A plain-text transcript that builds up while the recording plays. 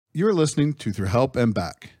You're listening to Through Help and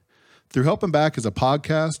Back. Through Help and Back is a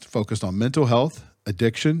podcast focused on mental health,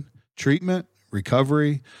 addiction, treatment,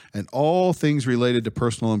 recovery, and all things related to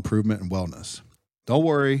personal improvement and wellness. Don't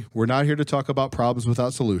worry, we're not here to talk about problems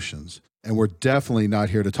without solutions, and we're definitely not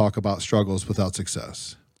here to talk about struggles without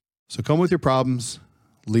success. So come with your problems,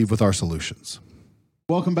 leave with our solutions.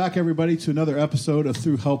 Welcome back, everybody, to another episode of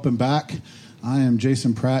Through Help and Back. I am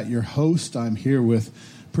Jason Pratt, your host. I'm here with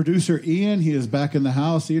producer Ian. He is back in the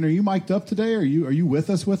house. Ian, are you mic'd up today? Are you with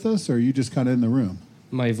us, or are you just kind of in the room?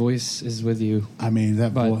 My voice is with you. I mean,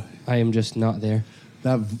 but I am just not there.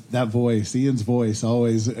 That voice, Ian's voice,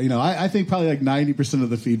 always. I think probably like 90% of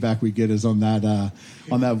the feedback we get is on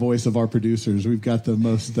that voice of our producers. We've got the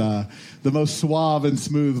most suave and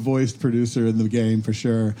smooth voiced producer in the game for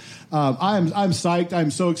sure. I'm psyched.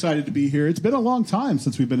 I'm so excited to be here. It's been a long time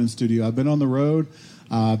since we've been in studio. I've been on the road.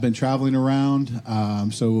 I've been traveling around.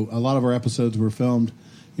 So a lot of our episodes were filmed,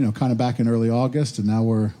 kind of back in early August, and now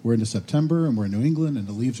we're into September, and we're in New England, and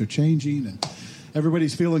the leaves are changing, and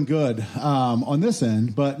everybody's feeling good on this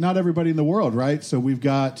end, but not everybody in the world, right? So we've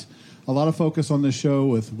got a lot of focus on this show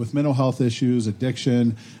with mental health issues,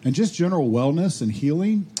 addiction, and just general wellness and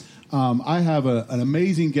healing. I have an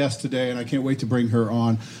amazing guest today, and I can't wait to bring her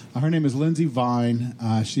on. Her name is Lindsay Vine.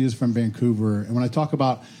 She is from Vancouver, and when I talk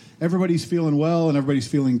about everybody's feeling well and everybody's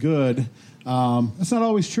feeling good, that's not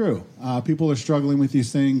always true. People are struggling with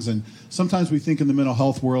these things, and sometimes we think in the mental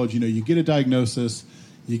health world, you get a diagnosis,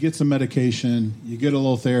 you get some medication, you get a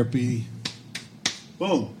little therapy,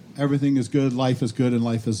 boom, everything is good, life is good, and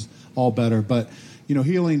life is all better. But,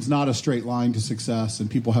 healing's not a straight line to success, and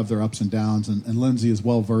people have their ups and downs, and Lindsay is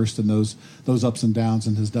well-versed in those ups and downs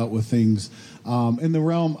and has dealt with things in the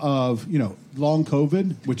realm of, long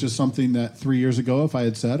COVID, which is something that 3 years ago, if I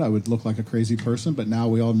had said, I would look like a crazy person, but now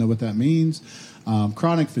we all know what that means.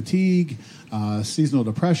 Chronic fatigue, seasonal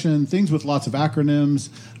depression, things with lots of acronyms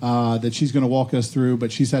that she's going to walk us through,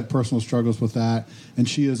 but she's had personal struggles with that, and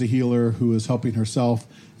she is a healer who is helping herself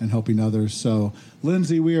and helping others. So,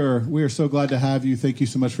 Lindsay, we are so glad to have you. Thank you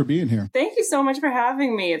so much for being here. Thank you so much for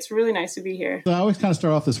having me. It's really nice to be here. So I always kind of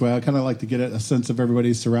start off this way. I kind of like to get a sense of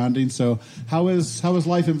everybody's surroundings. So how is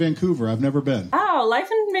life in Vancouver? I've never been. Oh, life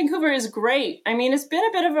in Vancouver is great. I mean, it's been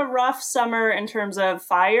a bit of a rough summer in terms of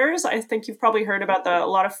fires. I think you've probably heard about a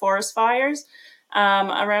lot of forest fires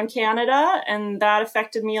around Canada, and that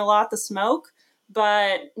affected me a lot, the smoke.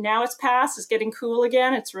 But now it's passed. It's getting cool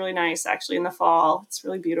again. It's really nice, actually, in the fall. It's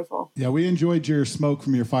really beautiful. Yeah, we enjoyed your smoke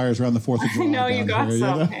from your fires around the 4th of July. I know, you got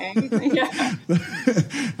some. Yeah.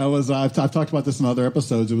 I've talked about this in other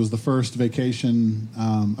episodes. It was the first vacation.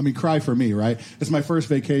 Cry for me, right? It's my first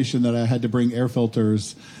vacation that I had to bring air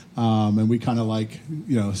filters, and we kind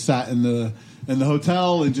of sat in the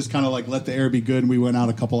hotel and just kind of let the air be good. And we went out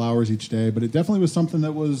a couple hours each day, but it definitely was something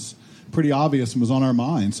that was pretty obvious and was on our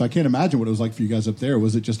mind. So I can't imagine what it was like for you guys up there.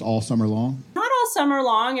 Was it just all summer long? Not all summer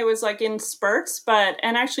long. It was in spurts,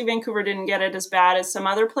 and actually Vancouver didn't get it as bad as some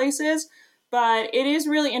other places. But it is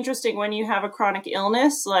really interesting when you have a chronic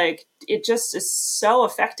illness, it just is so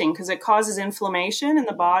affecting because it causes inflammation in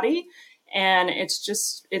the body. And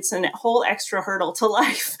it's a whole extra hurdle to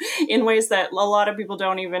life in ways that a lot of people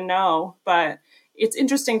don't even know. But it's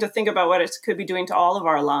interesting to think about what it could be doing to all of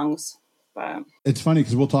our lungs. But it's funny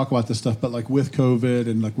because we'll talk about this stuff, but with COVID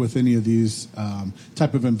and with any of these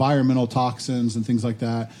type of environmental toxins and things like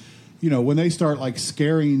that, when they start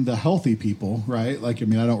scaring the healthy people, right? I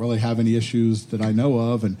don't really have any issues that I know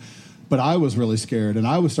of, but I was really scared and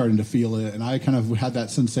I was starting to feel it, and I kind of had that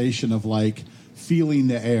sensation of feeling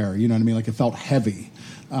the air, it felt heavy.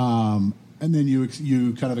 And then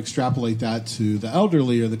you kind of extrapolate that to the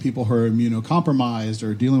elderly or the people who are immunocompromised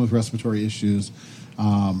or dealing with respiratory issues.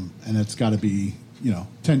 And it's got to be,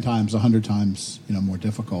 10 times, 100 times, more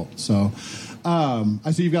difficult. So,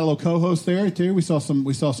 I see you've got a little co-host there too. We saw some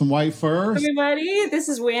white fur. Everybody, this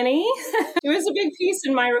is Winnie. It was a big piece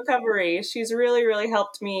in my recovery. She's really, really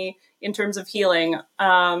helped me in terms of healing,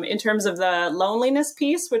 in terms of the loneliness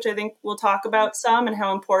piece, which I think we'll talk about some, and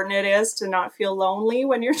how important it is to not feel lonely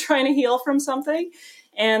when you're trying to heal from something.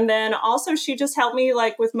 And then also she just helped me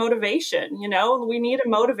with motivation. We need a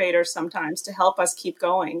motivator sometimes to help us keep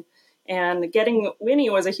going. And getting Winnie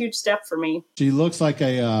was a huge step for me. She looks like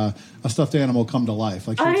a stuffed animal come to life.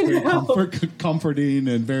 She's very comforting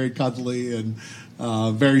and very cuddly and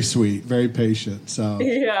very sweet, very patient. So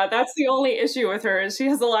yeah, that's the only issue with her is she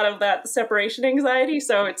has a lot of that separation anxiety.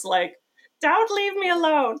 So it's don't leave me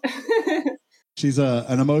alone. She's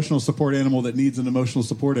an emotional support animal that needs an emotional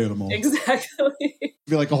support animal. Exactly.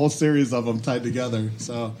 be like a whole series of them tied together.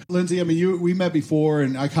 So, Lindsay, I mean, we met before,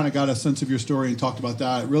 and I kind of got a sense of your story and talked about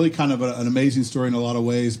that. Really, kind of an amazing story in a lot of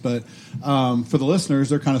ways. But for the listeners,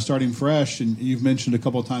 they're kind of starting fresh, and you've mentioned a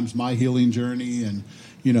couple of times my healing journey, and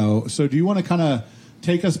so do you want to kind of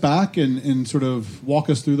take us back and sort of walk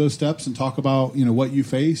us through those steps and talk about what you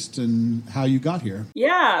faced and how you got here?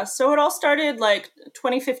 Yeah, so it all started like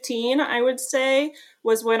 2015, I would say,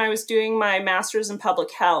 was when I was doing my master's in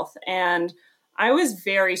public health, and I was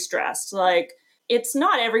very stressed. Like, it's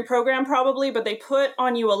not every program probably, but they put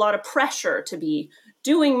on you a lot of pressure to be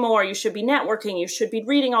doing more. You should be networking, you should be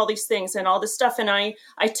reading all these things and all this stuff. And I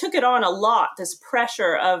took it on a lot, this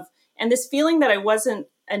pressure and this feeling that I wasn't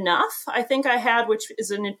enough, I think I had, which is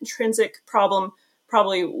an intrinsic problem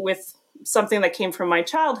probably with something that came from my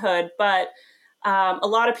childhood. But a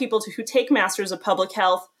lot of people who take masters of public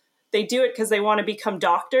health, they do it because they want to become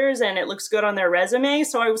doctors and it looks good on their resume.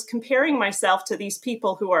 So I was comparing myself to these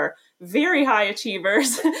people who are very high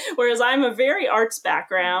achievers, whereas I'm a very arts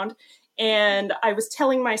background. And I was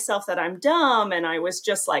telling myself that I'm dumb. And I was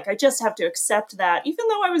just like, I just have to accept that, even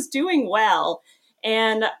though I was doing well.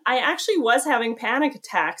 And I actually was having panic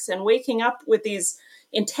attacks and waking up with these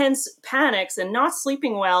intense panics and not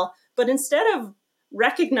sleeping well. But instead of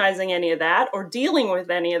recognizing any of that or dealing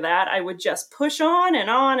with any of that, I would just push on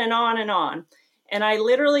and on and on and on. And I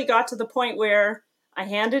literally got to the point where I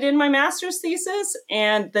handed in my master's thesis,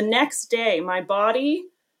 and the next day my body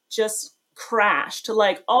just crashed.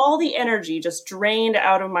 Like, all the energy just drained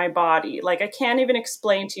out of my body. Like, I can't even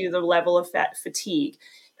explain to you the level of fatigue.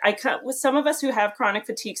 With some of us who have chronic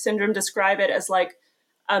fatigue syndrome describe it as like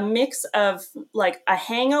a mix of like a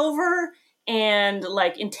hangover and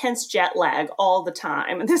like intense jet lag all the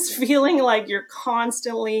time. This feeling like you're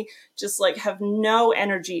constantly just like have no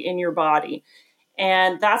energy in your body.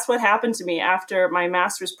 And that's what happened to me after my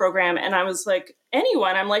master's program. And I was like,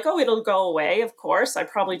 I'm like, oh, it'll go away. Of course, I'm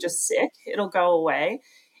probably just sick. It'll go away.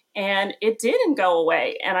 And it didn't go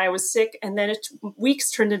away. And I was sick. And then weeks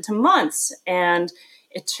turned into months. And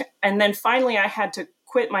then finally I had to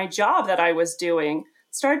quit my job that I was doing.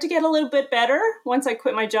 Started to get a little bit better once I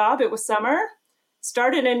quit my job. It was summer.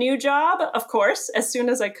 Started a new job, of course, as soon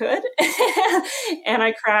as I could. And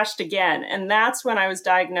I crashed again. And that's when I was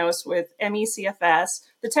diagnosed with ME/CFS.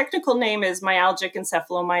 The technical name is myalgic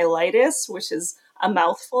encephalomyelitis, which is a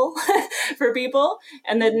mouthful for people.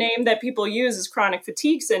 And the name that people use is chronic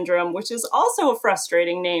fatigue syndrome, which is also a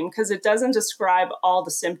frustrating name because it doesn't describe all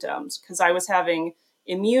the symptoms. Because I was having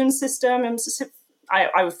immune system,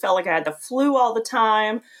 I felt like I had the flu all the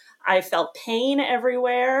time. I felt pain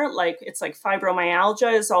everywhere. Like, it's like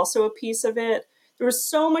fibromyalgia is also a piece of it. There was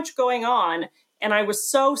so much going on, and I was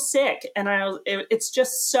so sick, and it's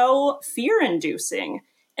just so fear-inducing.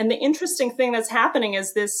 And the interesting thing that's happening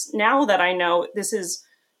is this, now that I know this is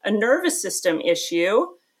a nervous system issue,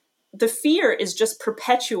 the fear is just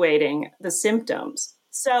perpetuating the symptoms.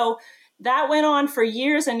 So that went on for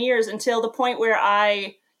years and years until the point where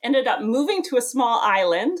I ended up moving to a small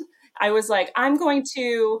island. I was like, I'm going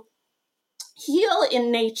to heal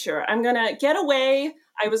in nature. I'm going to get away.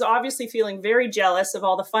 I was obviously feeling very jealous of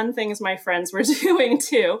all the fun things my friends were doing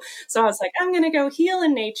too. So I was like, I'm going to go heal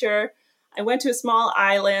in nature. I went to a small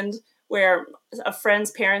island where a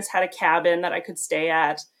friend's parents had a cabin that I could stay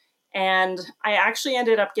at. And I actually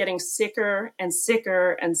ended up getting sicker and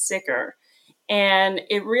sicker and sicker. And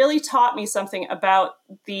it really taught me something about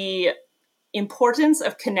the importance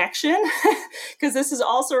of connection, because this is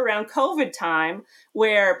also around COVID time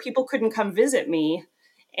where people couldn't come visit me.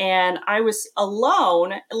 And I was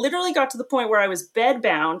alone. It literally got to the point where I was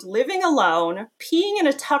bedbound, living alone, peeing in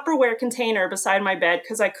a Tupperware container beside my bed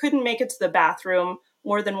because I couldn't make it to the bathroom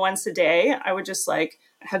more than once a day. I would just I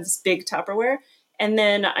had this big Tupperware, and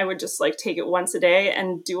then I would just take it once a day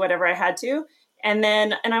and do whatever I had to. And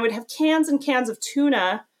I would have cans and cans of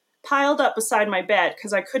tuna piled up beside my bed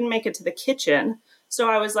because I couldn't make it to the kitchen. So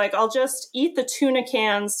I was like, I'll just eat the tuna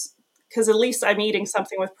cans because at least I'm eating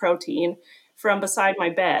something with protein from beside my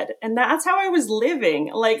bed. And that's how I was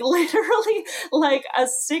living, literally like a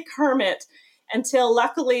sick hermit, until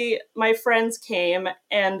luckily my friends came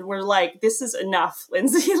and were like, this is enough,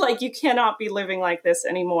 Lindsay. You cannot be living like this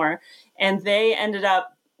anymore. And they ended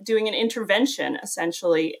up doing an intervention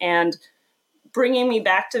essentially and bringing me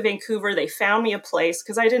back to Vancouver. They found me a place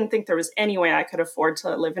because I didn't think there was any way I could afford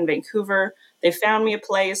to live in Vancouver. They found me a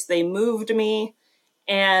place. They moved me.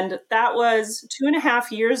 And that was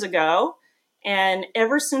 2.5 years ago. And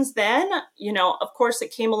ever since then, of course,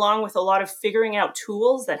 it came along with a lot of figuring out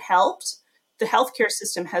tools that helped. The healthcare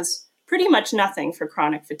system has pretty much nothing for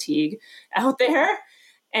chronic fatigue out there,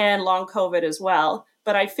 and long COVID as well.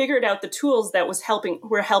 but I figured out the tools that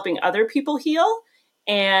were helping other people heal,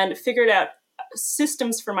 and figured out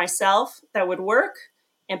systems for myself that would work,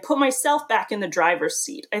 and put myself back in the driver's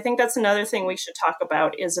seat. I think that's another thing we should talk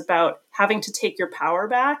about, is about having to take your power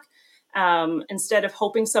back, instead of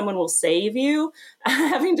hoping someone will save you,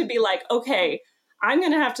 having to be like, okay, I'm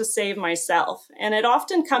going to have to save myself. And it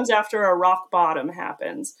often comes after a rock bottom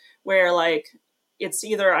happens, where like, it's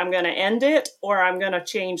either I'm going to end it or I'm going to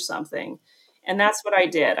change something. And that's what I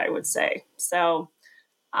did, I would say. So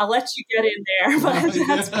I'll let you get in there, but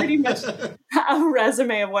that's pretty much a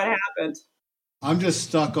resume of what happened. I'm just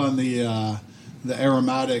stuck on the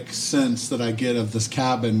aromatic sense that I get of this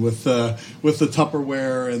cabin with the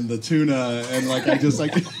Tupperware and the tuna, and like I just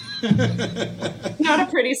like not a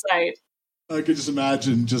pretty sight. I could just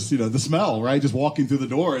imagine just the smell, right? Just walking through the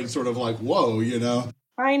door and sort of like, whoa,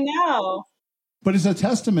 I know. But it's a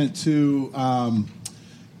testament to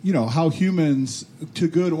how humans, to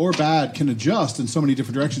good or bad, can adjust in so many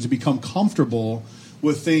different directions to become comfortable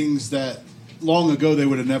with things that long ago they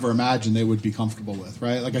would have never imagined they would be comfortable with,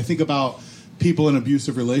 right? Like I think about people in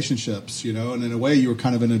abusive relationships, and in a way you were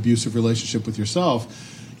kind of in an abusive relationship with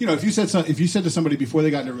yourself. If you said to somebody before they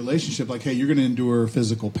got into a relationship, like, hey, you're going to endure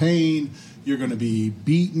physical pain, you're going to be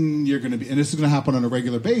beaten, and this is going to happen on a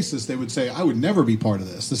regular basis, they would say, I would never be part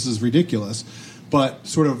of this. This is ridiculous. But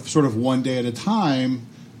sort of one day at a time,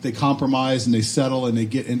 they compromise and they settle and they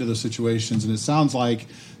get into those situations. And it sounds like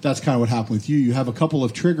that's kind of what happened with you. You have a couple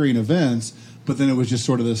of triggering events, but then it was just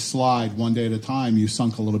sort of this slide one day at a time. You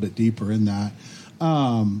sunk a little bit deeper in that.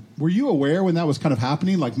 Were you aware when that was kind of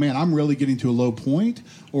happening? Like, man, I'm really getting to a low point?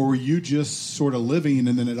 Or were you just sort of living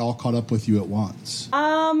and then it all caught up with you at once?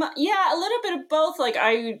 Yeah, a little bit of both. Like,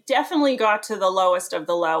 I definitely got to the lowest of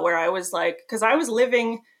the low, where I was like, because I was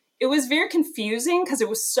living, it was very confusing because it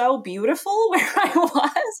was so beautiful where I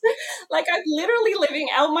was. Like, I'm literally living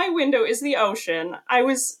out my window is the ocean. I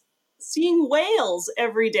was seeing whales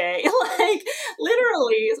every day, like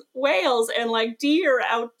literally whales, and like deer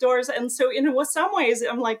outdoors. And so in some ways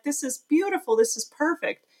I'm like, this is beautiful, this is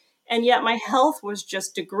perfect. And yet my health was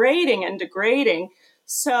just degrading and degrading.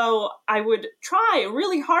 So I would try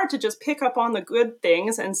really hard to just pick up on the good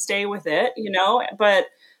things and stay with it, but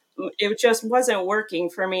it just wasn't working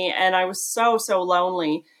for me. And I was so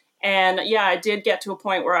lonely. And yeah, I did get to a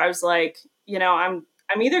point where I was like, I'm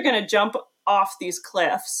either going to jump off these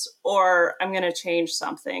cliffs or I'm going to change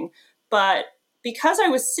something. But because I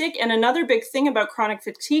was sick, and another big thing about chronic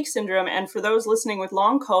fatigue syndrome, and for those listening with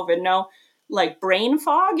long COVID know, like brain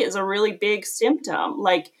fog is a really big symptom.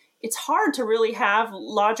 Like it's hard to really have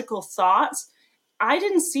logical thoughts. I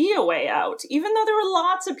didn't see a way out, even though there were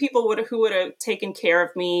lots of people who would have taken care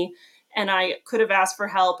of me and I could have asked for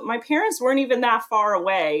help. My parents weren't even that far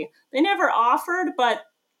away. They never offered, but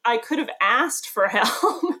I could have asked for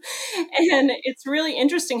help. And it's really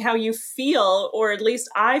interesting how you feel, or at least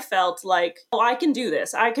I felt like, oh, I can do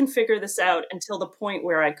this. I can figure this out, until the point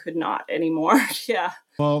where I could not anymore. Yeah.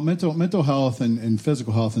 Well, mental health and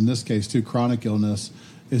physical health, in this case too, chronic illness,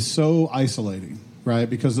 is so isolating, right?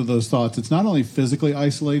 Because of those thoughts. It's not only physically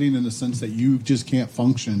isolating in the sense that you just can't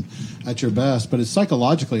function at your best, but it's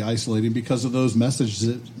psychologically isolating because of those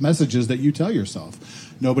messages that you tell yourself.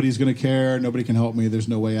 Nobody's going to care. Nobody can help me. There's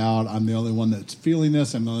no way out. I'm the only one that's feeling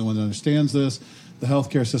this. I'm the only one that understands this. The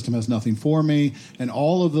healthcare system has nothing for me. And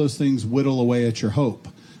all of those things whittle away at your hope.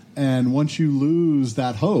 And once you lose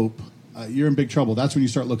that hope, you're in big trouble. That's when you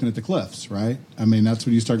start looking at the cliffs, right? I mean, that's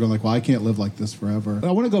when you start going like, well, I can't live like this forever. But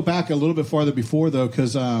I want to go back a little bit farther before, though,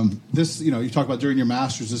 because this, you talk about during your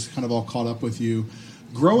master's, this kind of all caught up with you.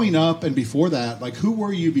 Growing up and before that, like, who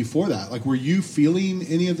were you before that? Like, were you feeling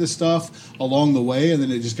any of this stuff along the way and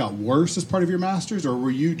then it just got worse as part of your master's? Or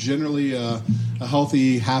were you generally a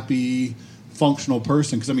healthy, happy, functional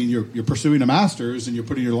person? Because, I mean, you're pursuing a master's and you're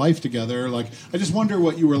putting your life together. Like, I just wonder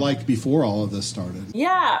what you were like before all of this started.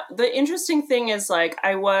 Yeah. The interesting thing is, like,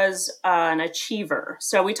 I was an achiever.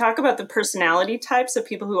 So we talk about the personality types of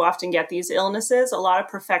people who often get these illnesses. A lot of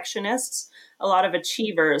perfectionists, a lot of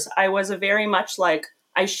achievers. I was a very much like,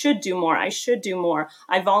 I should do more. I should do more.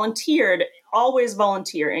 I volunteered, always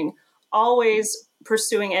volunteering, always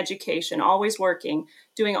pursuing education, always working,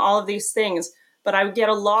 doing all of these things. But I would get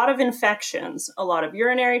a lot of infections, a lot of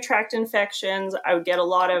urinary tract infections. I would get a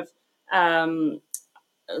lot of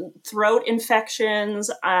throat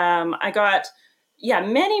infections. I got,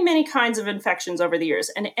 many kinds of infections over the years.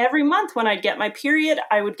 And every month when I'd get my period,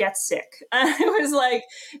 I would get sick. It was like,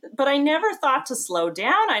 but I never thought to slow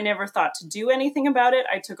down. I never thought to do anything about it.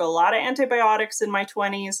 I took a lot of antibiotics in my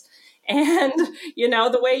 20s. And,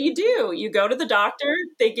 the way you go to the doctor,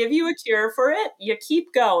 they give you a cure for it, you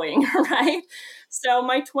keep going, right? So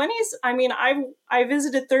my 20s, I mean, I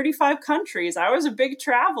visited 35 countries. I was a big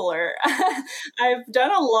traveler. I've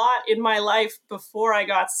done a lot in my life before I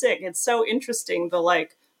got sick. It's so interesting. The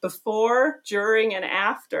like before, during, and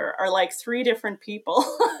after are like three different people.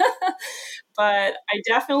 But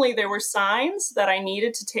there were signs that I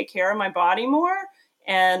needed to take care of my body more.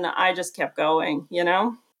 And I just kept going, you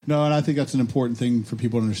know? No, and I think that's an important thing for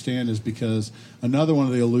people to understand is because another one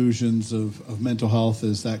of the illusions of mental health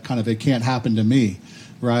is that kind of it can't happen to me,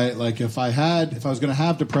 right? Like if I was going to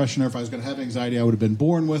have depression or if I was going to have anxiety, I would have been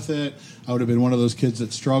born with it. I would have been one of those kids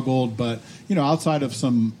that struggled. But, you know, outside of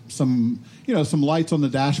some lights on the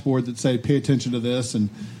dashboard that say, pay attention to this and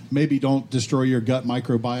maybe don't destroy your gut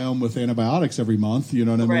microbiome with antibiotics every month. You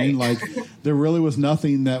know what I mean? Like there really was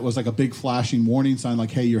nothing that was like a big flashing warning sign like,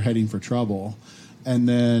 hey, you're heading for trouble. And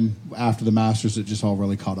then after the Masters, it just all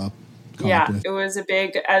really caught up. It was a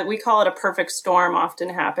big, we call it a perfect storm often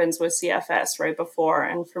happens with CFS right before.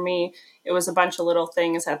 And for me, it was a bunch of little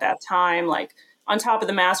things at that time. Like on top of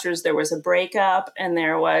the Masters, there was a breakup and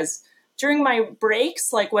there was, during my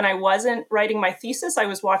breaks, like when I wasn't writing my thesis, I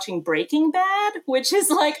was watching Breaking Bad, which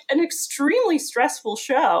is like an extremely stressful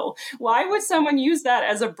show. Why would someone use that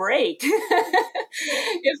as a break?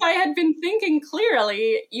 If I had been thinking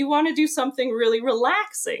clearly, you want to do something really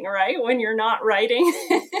relaxing, right? When you're not writing.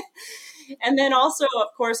 And then also,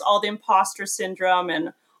 of course, all the imposter syndrome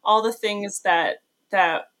and all the things that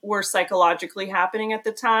were psychologically happening at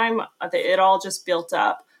the time, it all just built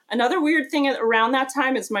up. Another weird thing around that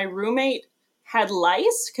time is my roommate had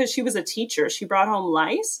lice because she was a teacher. She brought home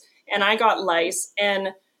lice and I got lice. And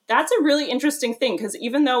that's a really interesting thing because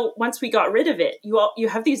even though once we got rid of it, you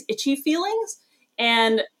have these itchy feelings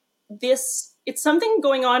and it's something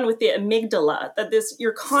going on with the amygdala that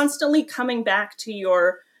you're constantly coming back to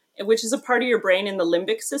which is a part of your brain in the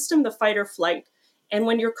limbic system, the fight or flight. And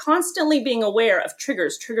when you're constantly being aware of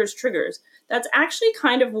triggers, that's actually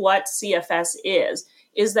kind of what CFS is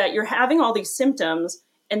that you're having all these symptoms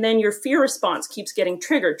and then your fear response keeps getting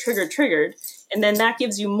triggered. And then that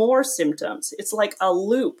gives you more symptoms. It's like a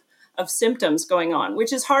loop of symptoms going on,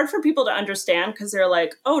 which is hard for people to understand because they're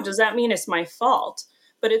like, oh, does that mean it's my fault?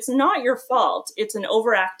 But it's not your fault. It's an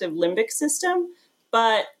overactive limbic system,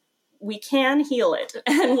 but we can heal it.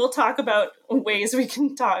 And we'll talk about ways we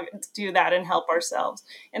can do that and help ourselves.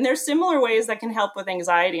 And there's similar ways that can help with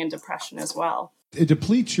anxiety and depression as well. It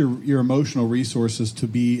depletes your emotional resources to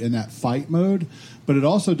be in that fight mode, but it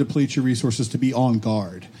also depletes your resources to be on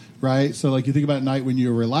guard, right? So like you think about at night when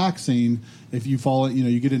you're relaxing, if you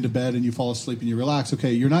you get into bed and you fall asleep and you relax,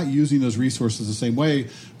 okay, you're not using those resources the same way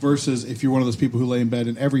versus if you're one of those people who lay in bed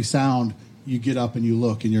and every sound you get up and you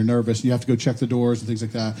look and you're nervous and you have to go check the doors and things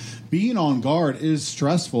like that. Being on guard is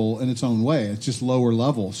stressful in its own way. It's just lower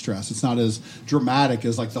level stress. It's not as dramatic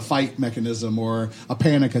as like the fight mechanism or a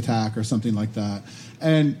panic attack or something like that.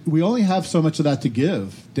 And we only have so much of that to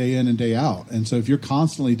give day in and day out. And so if you're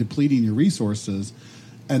constantly depleting your resources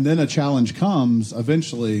and then a challenge comes,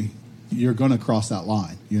 eventually you're going to cross that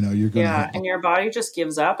line. You're going to and your body just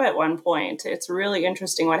gives up at one point. It's really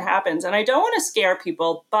interesting what happens. And I don't want to scare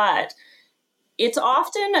people, but it's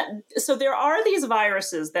often, so there are these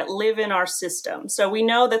viruses that live in our system. So we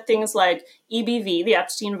know that things like EBV, the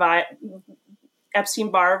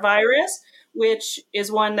Epstein-Barr virus, which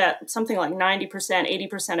is one that something like 90%,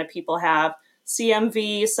 80% of people have,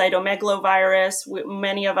 CMV, cytomegalovirus,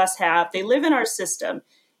 many of us have, they live in our system.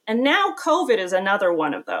 And now COVID is another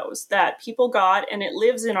one of those that people got and it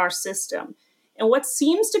lives in our system. And what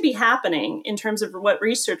seems to be happening in terms of what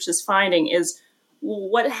research is finding is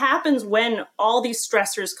what happens when all these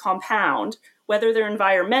stressors compound, whether they're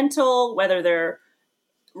environmental, whether they're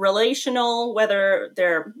relational, whether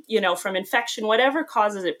they're, from infection, whatever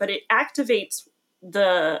causes it, but it activates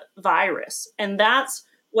the virus. And that's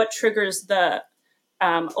what triggers the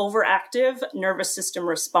overactive nervous system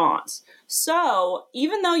response. So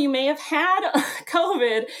even though you may have had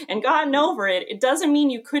COVID and gotten over it, it doesn't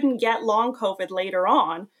mean you couldn't get long COVID later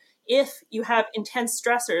on if you have intense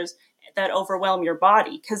stressors that overwhelm your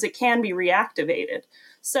body, because it can be reactivated.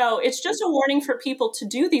 So it's just a warning for people to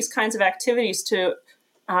do these kinds of activities to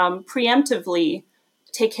preemptively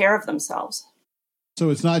take care of themselves. So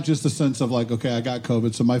it's not just a sense of like, okay, I got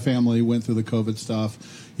COVID. So my family went through the COVID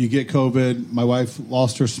stuff. You get COVID. My wife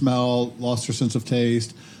lost her smell, lost her sense of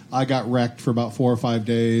taste. I got wrecked for about 4 or 5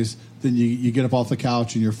 days. Then you get up off the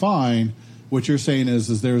couch and you're fine. What you're saying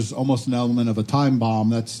is there's almost an element of a time bomb.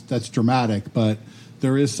 That's dramatic, but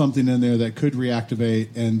there is something in there that could reactivate,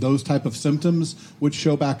 and those type of symptoms would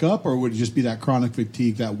show back up, or would it just be that chronic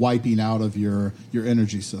fatigue, that wiping out of your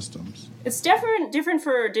energy systems? It's different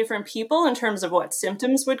for different people in terms of what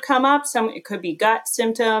symptoms would come up. It could be gut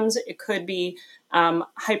symptoms. It could be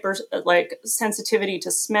sensitivity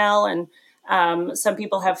to smell, and some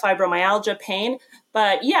people have fibromyalgia, pain.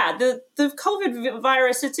 But yeah, the COVID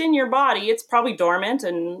virus, it's in your body. It's probably dormant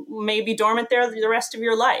and may be dormant there the rest of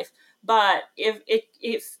your life. But if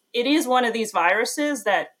it is one of these viruses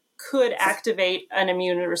that could activate an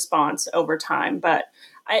immune response over time, but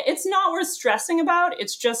it's not worth stressing about.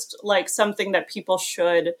 It's just like something that people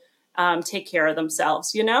should take care of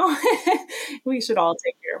themselves, We should all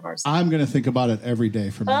take care of ourselves. I'm going to think about it every day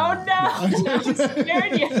from now on. Oh, no, I'm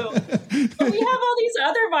scared you. But we have all these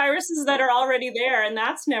other viruses that are already there, and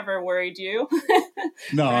that's never worried you.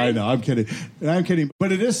 No, right? I know. I'm kidding.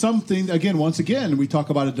 But it is something, once again, we talk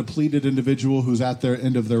about a depleted individual who's at their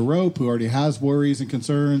end of their rope, who already has worries and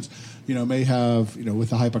concerns, may have, with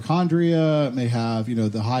the hypochondria, may have,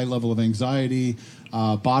 the high level of anxiety,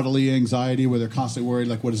 bodily anxiety, where they're constantly worried,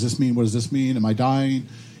 like, what does this mean? What does this mean? Am I dying?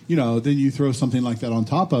 Then you throw something like that on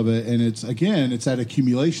top of it, and it's that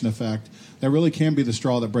accumulation effect that really can be the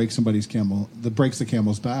straw that breaks the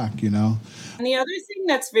camel's back, And the other thing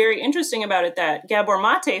that's very interesting about it that Gabor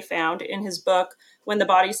Mate found in his book, When the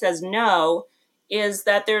Body Says No, is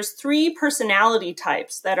that there's 3 personality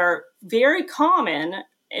types that are very common,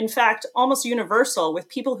 in fact, almost universal, with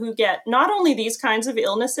people who get not only these kinds of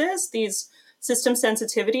illnesses, these system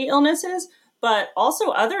sensitivity illnesses, but also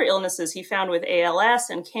other illnesses he found with ALS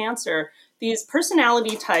and cancer. These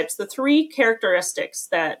personality types, the 3 characteristics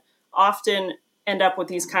that often end up with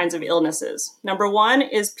these kinds of illnesses. Number 1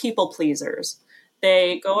 is people pleasers.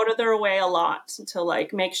 They go out of their way a lot to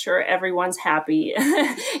make sure everyone's happy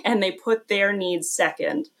and they put their needs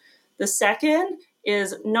second. The second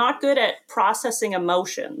is not good at processing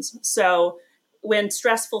emotions. So when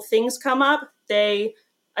stressful things come up, they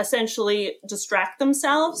essentially distract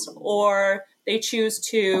themselves, or they choose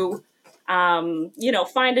to,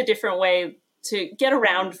 find a different way to get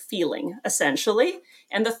around feeling, essentially.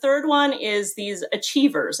 And the third one is these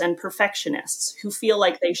achievers and perfectionists who feel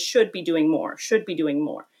like they should be doing more.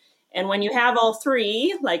 And when you have all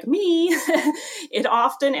 3, like me, it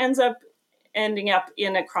often ending up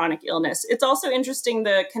in a chronic illness. It's also interesting,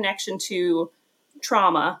 the connection to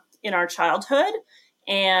trauma in our childhood,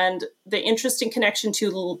 and the interesting connection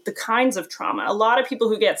to the kinds of trauma. A lot of people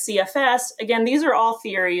who get CFS, again, these are all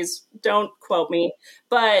theories, don't quote me,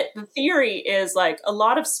 but the theory is a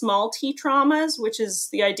lot of small t traumas, which is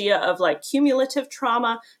the idea of cumulative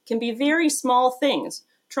trauma, can be very small things.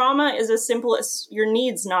 Trauma is as simple as your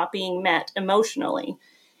needs not being met emotionally.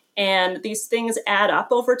 And these things add up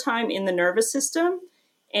over time in the nervous system,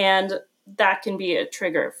 and that can be a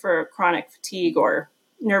trigger for chronic fatigue or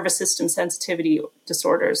nervous system sensitivity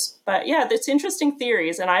disorders. But yeah, it's interesting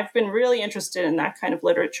theories, and I've been really interested in that kind of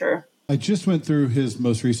literature. I just went through his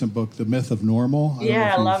most recent book, The Myth of Normal.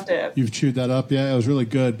 I loved it. You've chewed that up. Yeah, it was really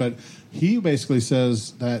good. But he basically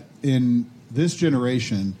says that in this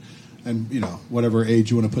generation, and whatever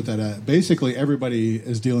age you want to put that at, basically everybody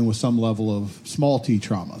is dealing with some level of small t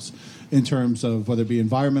traumas, in terms of whether it be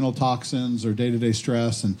environmental toxins or day-to-day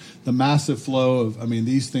stress, and the massive flow of,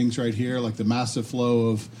 these things right here, like the massive flow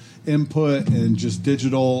of input and just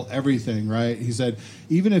digital everything, right? He said,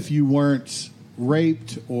 even if you weren't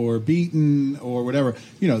raped or beaten or whatever,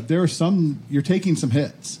 there are you're taking some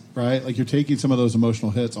hits, right? Like you're taking some of those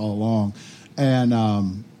emotional hits all along.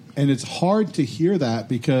 And it's hard to hear that,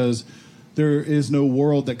 because there is no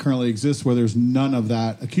world that currently exists where there's none of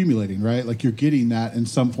that accumulating, right? Like you're getting that in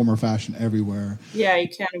some form or fashion everywhere. Yeah, you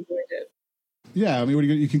can't avoid it. Yeah,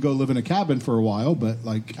 you can go live in a cabin for a while, but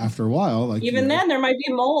after a while, then there might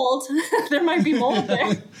be mold. There might be mold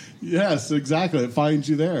there. Yes, exactly. It finds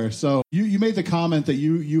you there. So you made the comment that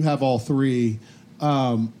you have all 3.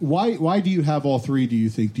 Why do you have all 3? Do you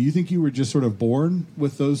think you were just sort of born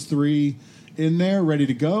with those 3 in there ready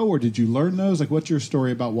to go, or did you learn those? What's your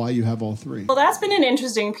story about why you have all 3? Well, that's been an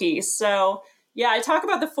interesting piece. So yeah, I talk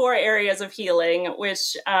about the 4 areas of healing,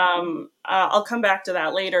 which I'll come back to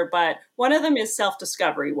that later, but one of them is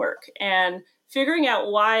self-discovery work, and figuring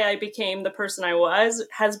out why I became the person I was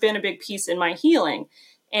has been a big piece in my healing.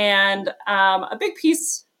 And a big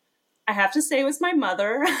piece, I have to say, was my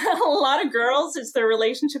mother. A lot of girls, it's their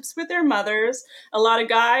relationships with their mothers. A lot of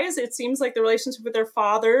guys, it seems like the relationship with their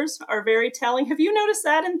fathers are very telling. Have you noticed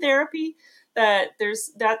that in therapy? That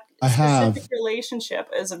there's that specific relationship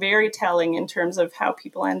is very telling in terms of how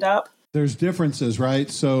people end up. There's differences, right?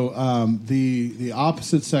 So the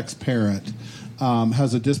opposite sex parent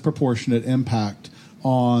has a disproportionate impact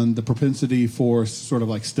on the propensity for sort of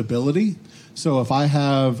like stability. So if I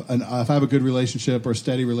have a good relationship or a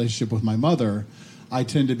steady relationship with my mother, I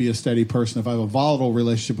tend to be a steady person. If I have a volatile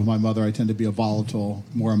relationship with my mother, I tend to be a volatile,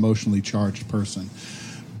 more emotionally charged person.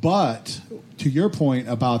 But to your point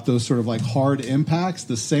about those sort of like hard impacts,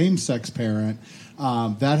 the same-sex parent,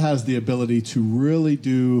 that has the ability to really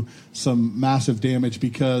do some massive damage,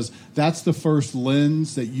 because that's the first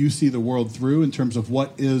lens that you see the world through in terms of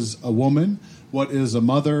what is a woman, what is a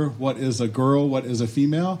mother, what is a girl, what is a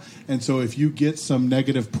female. And so if you get some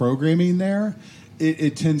negative programming there,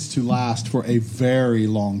 it tends to last for a very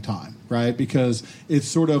long time, right? Because it's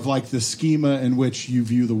sort of like the schema in which you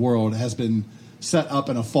view the world has been set up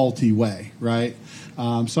in a faulty way, right?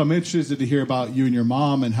 So I'm interested to hear about you and your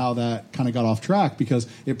mom and how that kind of got off track, because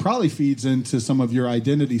it probably feeds into some of your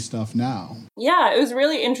identity stuff now. Yeah, it was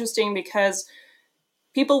really interesting because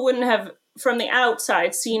people wouldn't have, from the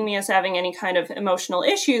outside, seen me as having any kind of emotional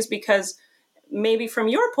issues, because maybe from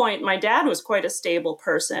your point, my dad was quite a stable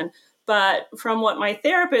person. But from what my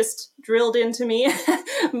therapist drilled into me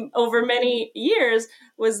over many years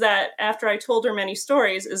was that after I told her many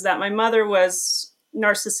stories, is that my mother was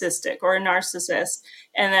narcissistic or a narcissist,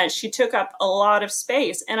 and that she took up a lot of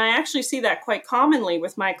space. And I actually see that quite commonly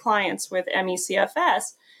with my clients with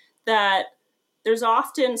ME/CFS, that there's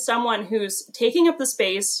often someone who's taking up the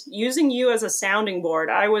space, using you as a sounding board.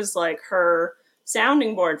 I was like her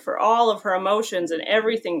sounding board for all of her emotions and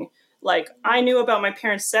everything. Like, I knew about my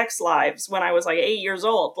parents' sex lives when I was like 8 years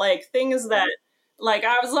old, like things that, like,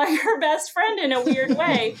 I was like her best friend in a weird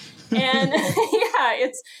way. And yeah,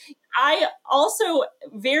 I also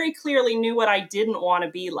very clearly knew what I didn't want to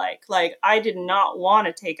be like. Like, I did not want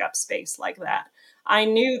to take up space like that. I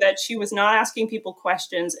knew that she was not asking people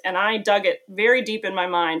questions, and I dug it very deep in my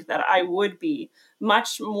mind that I would be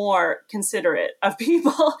much more considerate of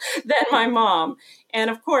people than my mom.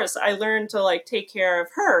 And of course, I learned to like take care of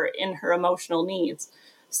her in her emotional needs.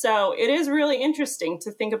 So it is really interesting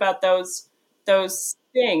to think about those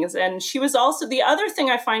things. And she was also, the other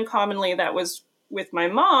thing I find commonly that was with my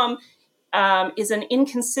mom is an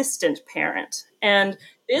inconsistent parent. And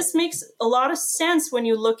this makes a lot of sense when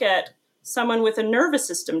you look at someone with a nervous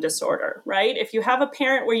system disorder, right? If you have a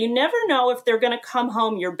parent where you never know if they're going to come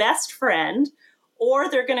home your best friend, or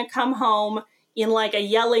they're going to come home in like a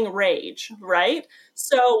yelling rage, right?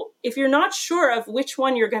 So if you're not sure of which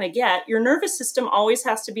one you're going to get, your nervous system always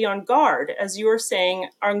has to be on guard. As you were saying,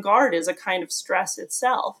 on guard is a kind of stress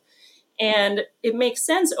itself. And it makes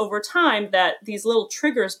sense over time that these little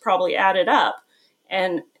triggers probably added up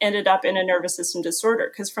and ended up in a nervous system disorder,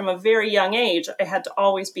 because from a very young age, I had to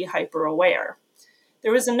always be hyper aware.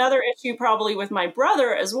 There was another issue probably with my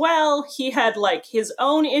brother as well. He had like his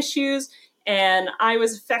own issues, and I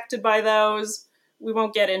was affected by those. We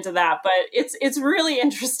won't get into that, but it's really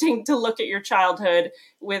interesting to look at your childhood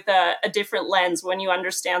with a different lens when you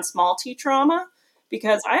understand small t trauma,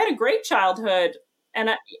 because I had a great childhood. And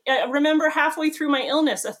I remember halfway through my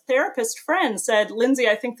illness, a therapist friend said, "Lindsay,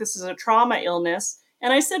 I think this is a trauma illness."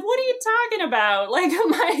 And I said, "What are you talking about? Like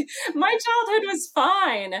my childhood was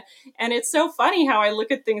fine." And it's so funny how I look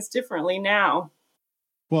at things differently now.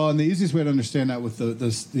 Well, and the easiest way to understand that with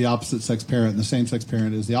the opposite sex parent and the same sex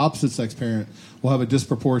parent is the opposite sex parent will have a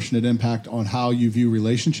disproportionate impact on how you view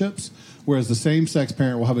relationships, whereas the same sex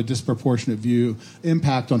parent will have a disproportionate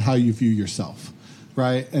impact on how you view yourself,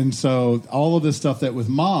 right? And so all of this stuff that with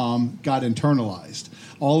mom got internalized.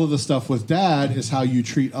 All of the stuff with dad is how you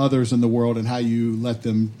treat others in the world and how you let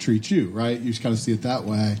them treat you, right? You just kind of see it that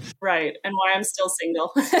way. Right. And why I'm still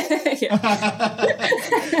single.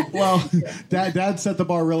 Well, dad set the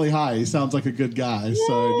bar really high. He sounds like a good guy. Yeah,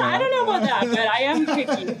 so I don't know about that, but I am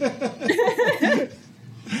picky.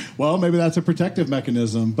 Well, maybe that's a protective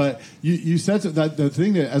mechanism. But you said that the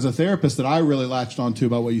thing that, as a therapist, that I really latched onto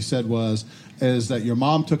about what you said is that your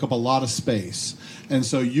mom took up a lot of space. And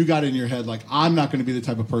so you got in your head, like, I'm not going to be the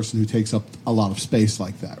type of person who takes up a lot of space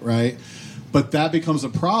like that, right? But that becomes a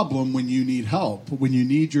problem when you need help, when you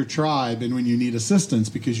need your tribe, and when you need assistance,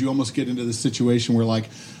 because you almost get into this situation where, like,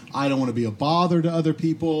 I don't want to be a bother to other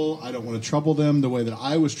people. I don't want to trouble them the way that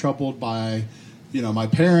I was troubled by, my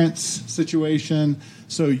parents' situation.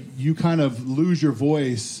 So you kind of lose your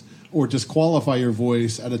voice or disqualify your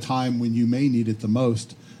voice at a time when you may need it the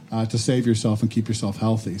most to save yourself and keep yourself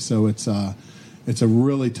healthy. So it's a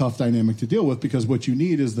really tough dynamic to deal with, because what you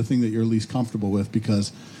need is the thing that you're least comfortable with,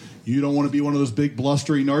 because you don't want to be one of those big,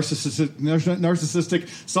 blustery, narcissistic,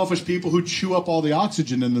 selfish people who chew up all the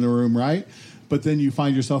oxygen in the room, right? But then you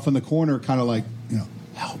find yourself in the corner kind of like,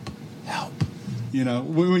 help.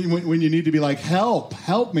 When you need to be like,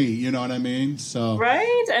 help me, you know what I mean? So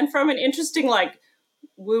right. And from an interesting, like,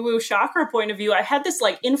 woo-woo chakra point of view, I had this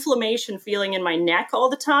like inflammation feeling in my neck all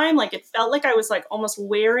the time. Like it felt like I was like almost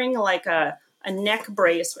wearing like a neck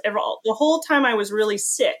brace the whole time I was really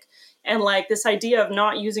sick. And like this idea of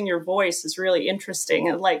not using your voice is really interesting.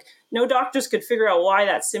 And like no doctors could figure out why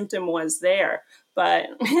that symptom was there. But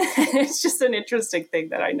it's just an interesting thing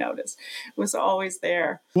that I noticed. It was always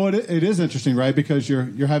there. Well, it is interesting, right? Because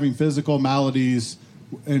you're having physical maladies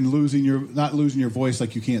and not losing your voice,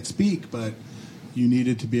 like you can't speak, but you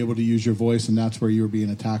needed to be able to use your voice, and that's where you were being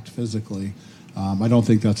attacked physically. I don't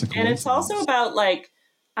think that's a coincidence. And it's also about like,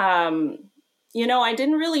 I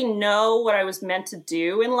didn't really know what I was meant to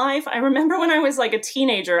do in life. I remember when I was like a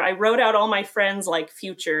teenager, I wrote out all my friends' like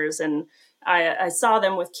futures, and I saw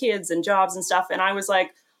them with kids and jobs and stuff. And I was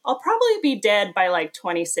like, I'll probably be dead by like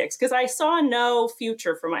 26 because I saw no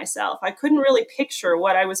future for myself. I couldn't really picture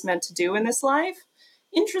what I was meant to do in this life.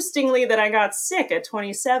 Interestingly, that I got sick at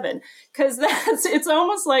 27 because it's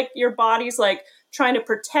almost like your body's like trying to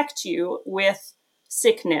protect you with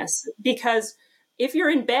sickness, because if you're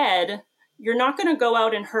in bed, you're not going to go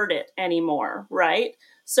out and hurt it anymore, right?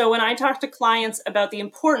 So when I talk to clients about the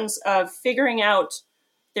importance of figuring out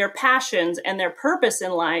their passions and their purpose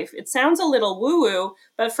in life, it sounds a little woo-woo,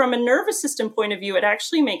 but from a nervous system point of view, it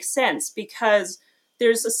actually makes sense because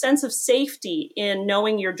there's a sense of safety in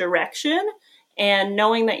knowing your direction and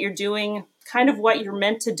knowing that you're doing kind of what you're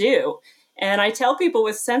meant to do. And I tell people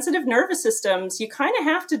with sensitive nervous systems, you kind of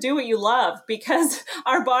have to do what you love because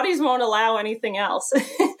our bodies won't allow anything else.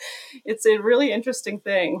 It's a really interesting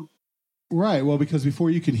thing. Right. Well, because before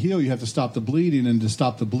you can heal, you have to stop the bleeding. And to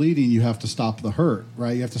stop the bleeding, you have to stop the hurt,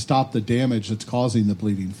 right? You have to stop the damage that's causing the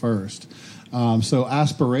bleeding first. So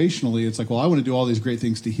aspirationally, it's like, well, I want to do all these great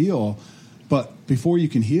things to heal. But before you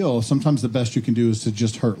can heal, sometimes the best you can do is to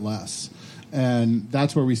just hurt less. And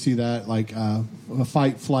that's where we see that like a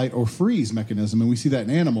fight, flight, or freeze mechanism. And we see that in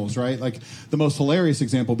animals, right? Like the most hilarious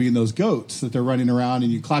example being those goats that they're running around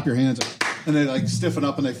and you clap your hands and they like stiffen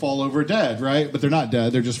up and they fall over dead, right? But they're not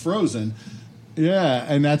dead. They're just frozen. Yeah.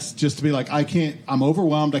 And that's just to be like, I'm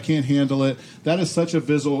overwhelmed. I can't handle it. That is such a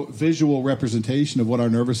visual representation of what our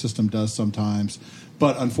nervous system does sometimes.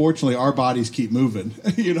 But unfortunately, our bodies keep moving.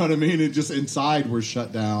 You know what I mean? And just inside we're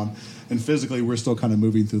shut down and physically we're still kind of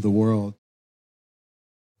moving through the world.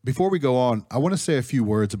 Before we go on, I want to say a few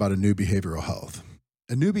words about Anu Behavioral Health.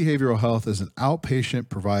 Anu Behavioral Health is an outpatient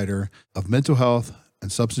provider of mental health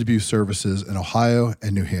and substance abuse services in Ohio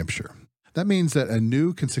and New Hampshire. That means that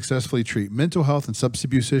Anu can successfully treat mental health and substance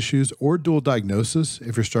abuse issues or dual diagnosis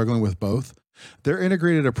if you're struggling with both. Their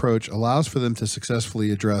integrated approach allows for them to successfully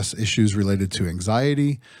address issues related to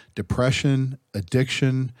anxiety, depression,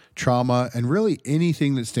 addiction, trauma, and really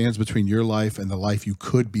anything that stands between your life and the life you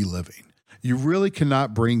could be living. You really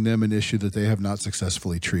cannot bring them an issue that they have not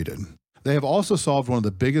successfully treated. They have also solved one of the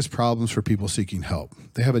biggest problems for people seeking help.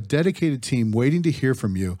 They have a dedicated team waiting to hear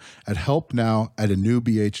from you at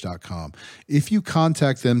helpnow@anubh.com. If you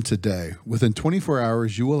contact them today, within 24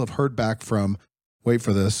 hours, you will have heard back from, wait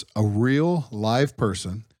for this, a real live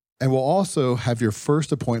person, and will also have your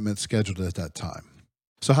first appointment scheduled at that time.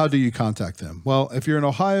 So how do you contact them? Well, if you're in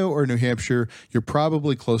Ohio or New Hampshire, you're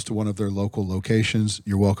probably close to one of their local locations.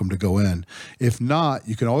 You're welcome to go in. If not,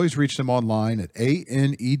 you can always reach them online at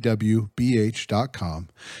anewbh.com.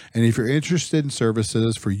 And if you're interested in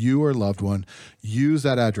services for you or loved one, use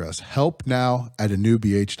that address,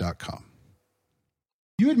 helpnow@anewbh.com.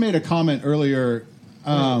 You had made a comment earlier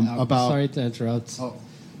about... Sorry to interrupt,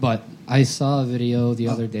 but I saw a video the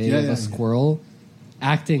other day of a squirrel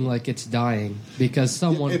acting like it's dying because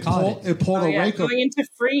someone caught it. It pulled a rake going into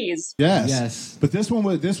freeze. Yes. But this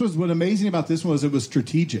was what amazing about this one was it was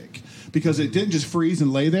strategic because it didn't just freeze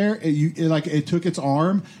and lay there. It took its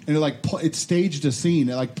arm and it staged a scene.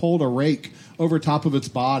 It like pulled a rake over top of its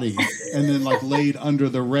body and then like laid under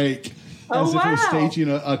the rake. As if it was staging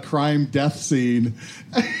a crime death scene.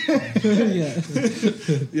 Yeah,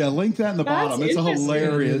 link that in the bottom. It's a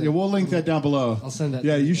hilarious. Yeah, we'll link that down below. I'll send that.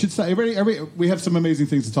 Yeah, you should stop. Everybody, we have some amazing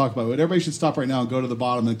things to talk about. But everybody should stop right now and go to the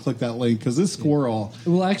bottom and click that link because this squirrel.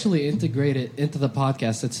 We'll actually integrate it into the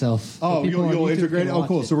podcast itself. Oh, you'll integrate it? Oh,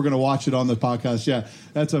 cool. So we're going to watch it on the podcast. Yeah,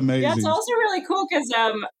 that's amazing. Yeah, it's also really cool because,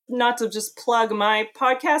 not to just plug my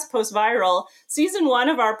podcast, Post Viral, season 1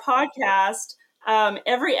 of our podcast,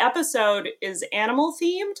 every episode is animal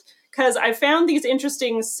themed because I found these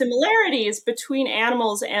interesting similarities between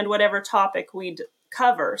animals and whatever topic we'd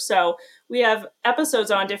cover. So we have episodes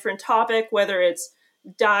on different topic, whether it's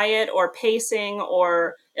diet or pacing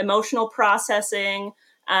or emotional processing,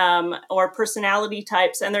 or personality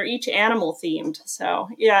types, and they're each animal themed. So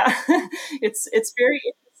yeah, it's very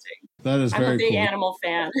interesting. That is very cool. I'm a big animal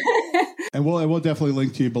fan. And we'll definitely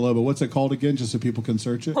link to you below, but what's it called again, just so people can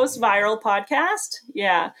search it? Post-Viral Podcast.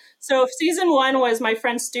 Yeah. So season 1 was my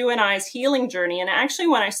friend Stu and I's healing journey. And actually,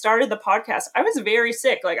 when I started the podcast, I was very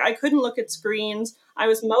sick. Like, I couldn't look at screens. I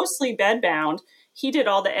was mostly bedbound. He did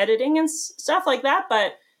all the editing and stuff like that,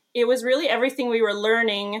 but it was really everything we were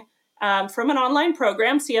learning from an online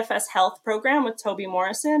program, CFS Health Program with Toby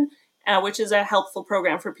Morrison, which is a helpful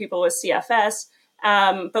program for people with CFS.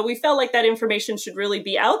 But we felt like that information should really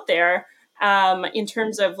be out there in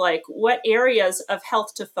terms of like what areas of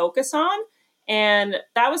health to focus on. And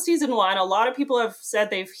that was season 1. A lot of people have said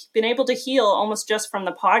they've been able to heal almost just from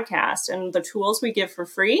the podcast and the tools we give for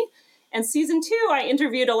free. And season 2, I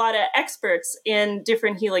interviewed a lot of experts in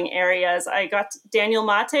different healing areas. I got Daniel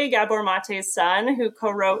Mate, Gabor Mate's son, who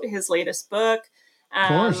co-wrote his latest book. Of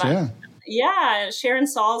course, yeah. Yeah, Sharon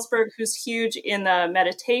Salzberg, who's huge in the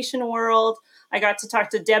meditation world. I got to talk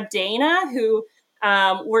to Deb Dana, who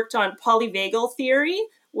worked on polyvagal theory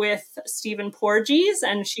with Stephen Porges,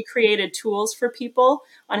 and she created tools for people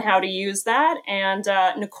on how to use that. And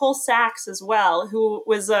Nicole Sachs as well, who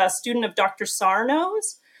was a student of Dr.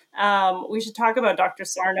 Sarno's. We should talk about Dr.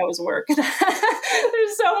 Sarno's work.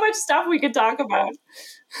 There's so much stuff we could talk about.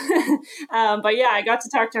 But yeah, I got to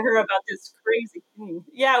talk to her about this crazy thing.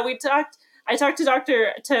 Yeah, I talked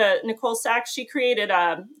to Nicole Sachs. She created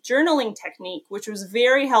a journaling technique, which was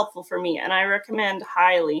very helpful for me, and I recommend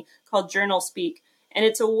highly, called Journal Speak. And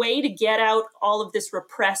it's a way to get out all of this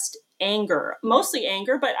repressed anger, mostly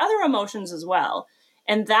anger, but other emotions as well.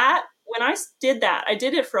 And that, when I did that, I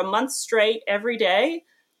did it for a month straight every day.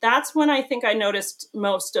 That's when I think I noticed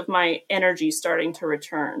most of my energy starting to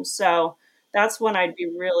return. So that's when I'd be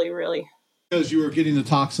really, really... Because you were getting the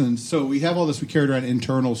toxins. So we have all this, we carried around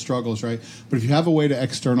internal struggles, right? But if you have a way to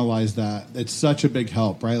externalize that, it's such a big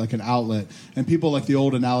help, right? Like an outlet. And people like the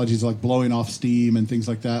old analogies like blowing off steam and things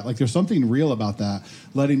like that. Like there's something real about that,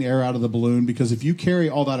 letting air out of the balloon. Because if you carry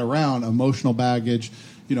all that around, emotional baggage,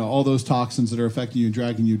 all those toxins that are affecting you and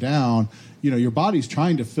dragging you down, your body's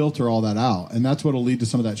trying to filter all that out. And that's what will lead to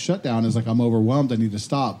some of that shutdown is like, I'm overwhelmed, I need to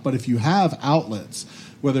stop. But if you have outlets,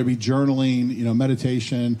 whether it be journaling,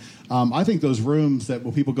 meditation, I think those rooms that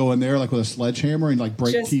when people go in there like with a sledgehammer and like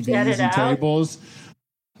break just TVs and tables,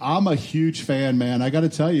 I'm a huge fan, man. I got to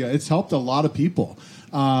tell you, it's helped a lot of people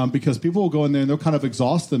because people will go in there and they'll kind of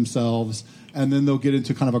exhaust themselves. And then they'll get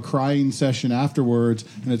into kind of a crying session afterwards.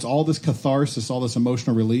 And it's all this catharsis, all this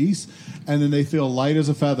emotional release. And then they feel light as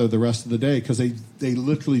a feather the rest of the day because they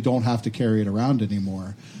literally don't have to carry it around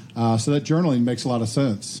anymore. So that journaling makes a lot of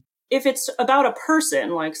sense. If it's about a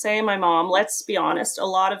person, like say my mom, let's be honest, a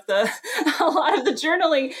lot of the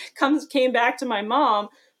journaling came back to my mom,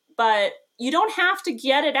 but you don't have to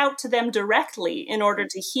get it out to them directly in order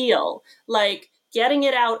to heal. Like getting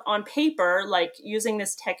it out on paper, like using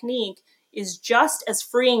this technique, is just as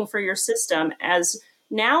freeing for your system as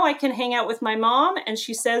now I can hang out with my mom and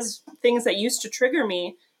she says things that used to trigger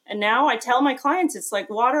me. And now I tell my clients, it's like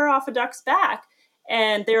water off a duck's back.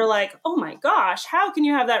 And they're like, oh my gosh, how can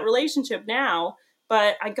you have that relationship now?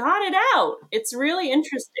 But I got it out. It's really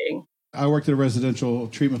interesting. I worked at a residential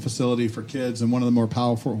treatment facility for kids, and one of the more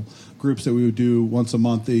powerful groups that we would do once a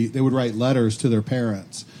month, they would write letters to their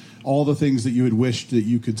parents, all the things that you had wished that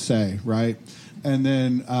you could say, right? And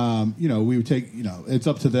then, we would take, it's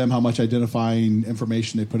up to them how much identifying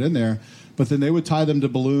information they put in there. But then they would tie them to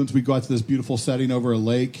balloons. We'd go out to this beautiful setting over a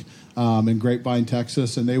lake in Grapevine,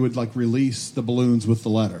 Texas, and they would like release the balloons with the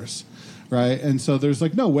letters, right? And so there's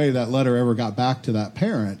like no way that letter ever got back to that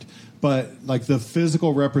parent. But like the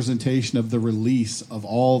physical representation of the release of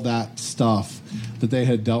all that stuff that they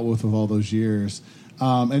had dealt with all those years.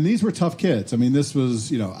 And these were tough kids. I mean, this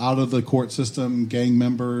was, out of the court system, gang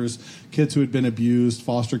members, kids who had been abused,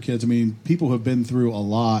 foster kids. I mean, people who have been through a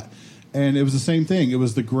lot. And it was the same thing. It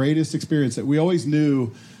was the greatest experience that we always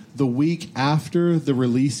knew the week after the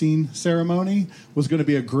releasing ceremony was going to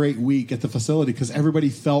be a great week at the facility because everybody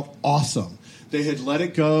felt awesome. They had let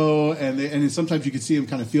it go, and sometimes you could see them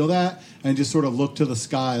kind of feel that and just sort of look to the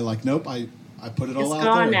sky like, nope, I put it all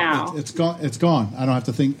out there. Now. It's gone. It's gone. I don't have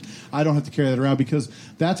to think. I don't have to carry that around because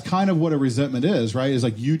that's kind of what a resentment is, right? Is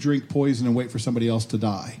like you drink poison and wait for somebody else to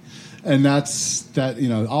die, and that's that.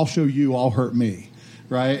 I'll show you. I'll hurt me,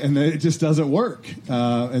 right? And it just doesn't work.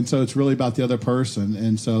 And so it's really about the other person.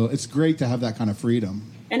 And so it's great to have that kind of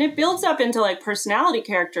freedom. And it builds up into like personality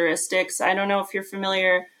characteristics. I don't know if you're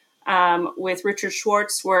familiar with Richard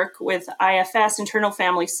Schwartz's work with IFS, Internal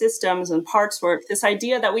Family Systems, and parts work, this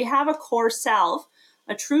idea that we have a core self,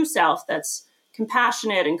 a true self that's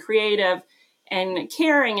compassionate and creative and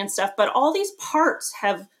caring and stuff, but all these parts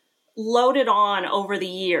have loaded on over the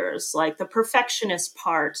years, like the perfectionist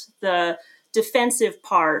part, the defensive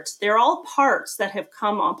part. They're all parts that have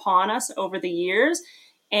come upon us over the years.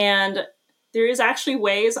 And there is actually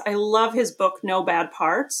ways, I love his book, No Bad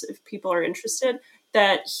Parts, if people are interested,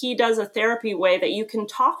 that he does a therapy way that you can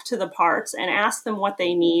talk to the parts and ask them what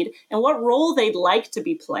they need and what role they'd like to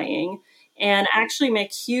be playing and actually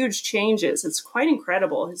make huge changes. It's quite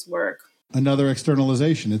incredible, his work. Another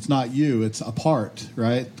externalization. It's not you, it's a part,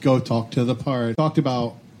 right? Go talk to the part. Talked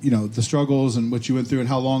about, the struggles and what you went through and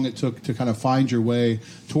how long it took to kind of find your way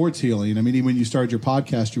towards healing. I mean, even when you started your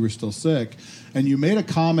podcast, you were still sick. And you made a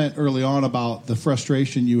comment early on about the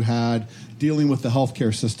frustration you had dealing with the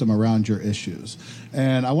healthcare system around your issues.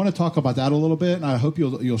 And I want to talk about that a little bit. And I hope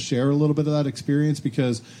you'll share a little bit of that experience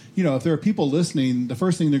because, if there are people listening, the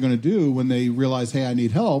first thing they're going to do when they realize, hey, I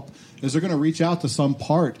need help, is they're going to reach out to some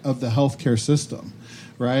part of the healthcare system.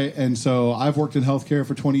 Right. And so I've worked in healthcare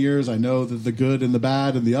for 20 years. I know the good and the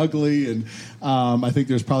bad and the ugly. And I think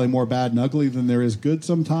there's probably more bad and ugly than there is good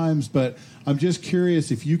sometimes. But I'm just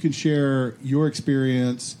curious if you can share your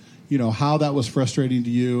experience, how that was frustrating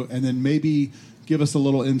to you, and then maybe give us a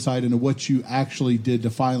little insight into what you actually did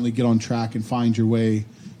to finally get on track and find your way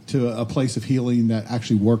to a place of healing that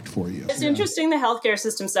actually worked for you. It's interesting, the healthcare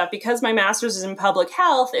system stuff, because my master's is in public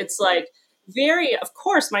health. It's like, of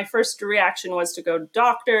course, my first reaction was to go to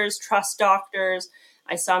doctors, trust doctors.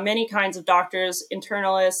 I saw many kinds of doctors,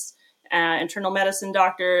 internalists, internal medicine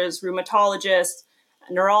doctors, rheumatologists,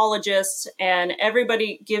 neurologists, and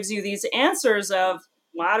everybody gives you these answers of,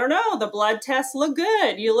 well, I don't know, the blood tests look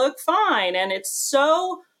good, you look fine. And it's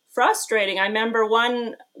so frustrating. I remember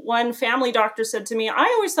one family doctor said to me, I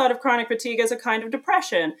always thought of chronic fatigue as a kind of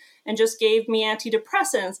depression and just gave me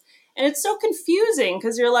antidepressants. And it's so confusing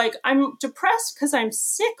because you're like, I'm depressed because I'm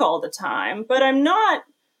sick all the time, but I'm not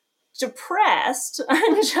depressed.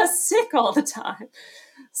 I'm just sick all the time.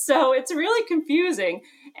 So it's really confusing.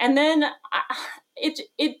 And then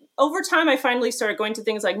it over time, I finally started going to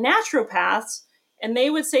things like naturopaths, and they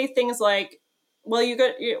would say things like,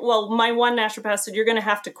 my one naturopath said, you're going to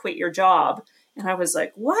have to quit your job. And I was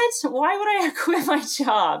like, what? Why would I quit my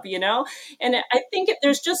job? And I think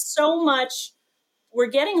there's just so much. We're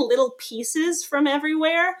getting little pieces from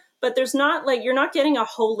everywhere, but there's not you're not getting a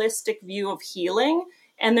holistic view of healing.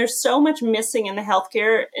 And there's so much missing in the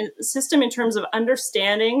healthcare system in terms of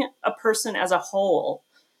understanding a person as a whole,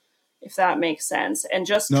 if that makes sense. And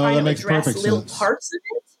just trying to address little parts of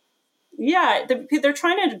it. Yeah, they're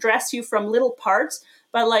trying to address you from little parts,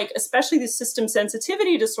 but especially the system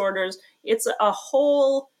sensitivity disorders, it's a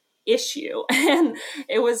whole issue. And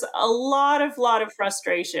it was a lot of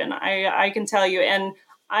frustration, I can tell you. And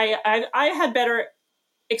I had better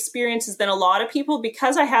experiences than a lot of people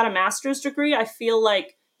because I had a master's degree. I feel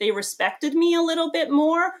like they respected me a little bit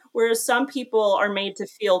more, whereas some people are made to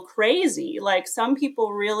feel crazy. Some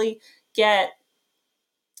people really get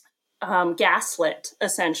gaslit,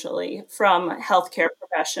 essentially, from healthcare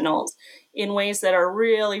professionals in ways that are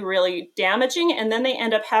really, really damaging. And then they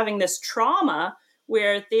end up having this trauma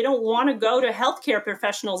where they don't want to go to healthcare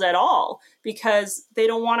professionals at all because they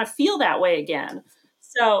don't want to feel that way again.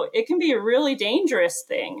 So it can be a really dangerous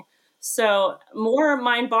thing. So more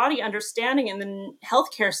mind-body understanding in the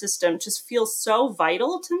healthcare system just feels so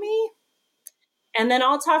vital to me. And then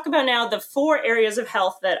I'll talk about now the 4 areas of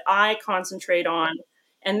health that I concentrate on.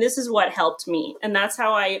 And this is what helped me. And that's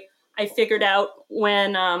how I figured out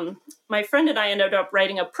when my friend and I ended up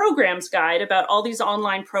writing a programs guide about all these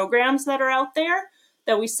online programs that are out there,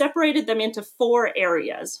 that we separated them into 4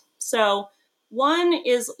 areas. So one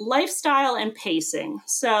is lifestyle and pacing.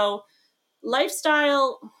 So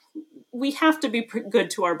lifestyle, we have to be good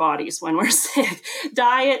to our bodies when we're sick.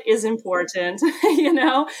 Diet is important,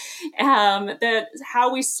 that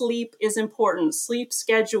how we sleep is important. Sleep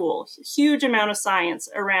schedule, huge amount of science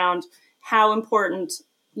around how important,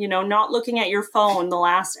 not looking at your phone the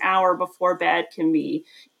last hour before bed can be.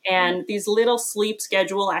 And these little sleep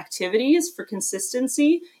schedule activities for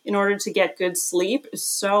consistency in order to get good sleep is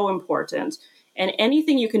so important. And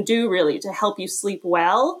anything you can do really to help you sleep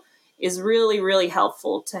well is really, really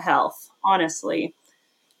helpful to health, honestly.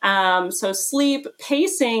 So sleep,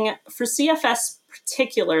 pacing for CFS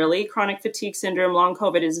particularly, chronic fatigue syndrome, long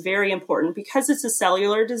COVID, is very important because it's a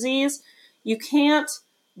cellular disease. You can't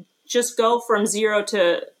just go from 0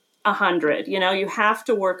 to 100. You have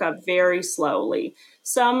to work up very slowly.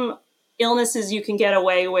 Some illnesses you can get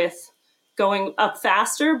away with going up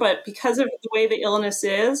faster, but because of the way the illness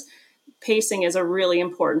is, pacing is a really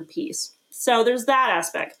important piece. So there's that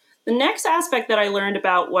aspect. The next aspect that I learned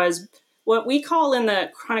about was what we call in the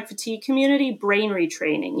chronic fatigue community brain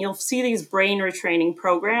retraining. You'll see these brain retraining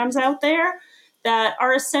programs out there that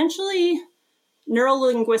are essentially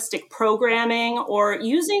neurolinguistic programming or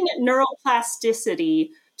using neuroplasticity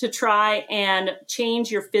to try and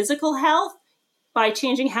change your physical health by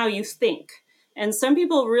changing how you think. And some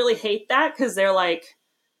people really hate that because they're like,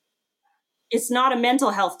 it's not a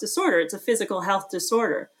mental health disorder, it's a physical health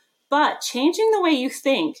disorder. But changing the way you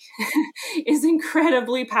think is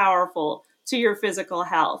incredibly powerful to your physical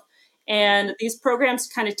health. And these programs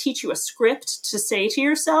kind of teach you a script to say to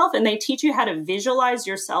yourself, and they teach you how to visualize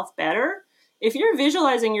yourself better. If you're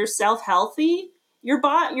visualizing yourself healthy, your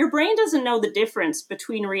brain doesn't know the difference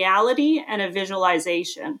between reality and a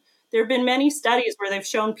visualization. There have been many studies where they've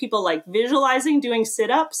shown people like visualizing doing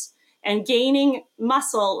sit-ups and gaining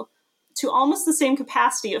muscle to almost the same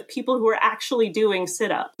capacity of people who are actually doing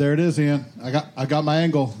sit-ups. There it is, Ian. I got my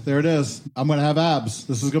angle. There it is. I'm going to have abs.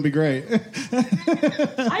 This is going to be great.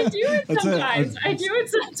 I do it sometimes. I do it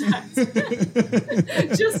sometimes.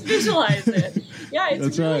 Just visualize it. Yeah,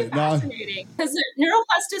 it's really fascinating. Because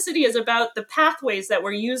neuroplasticity is about the pathways that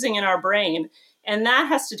we're using in our brain. And that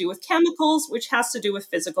has to do with chemicals, which has to do with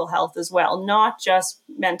physical health as well, not just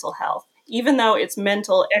mental health, even though it's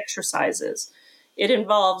mental exercises. It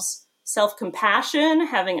involves self-compassion,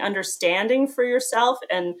 having understanding for yourself,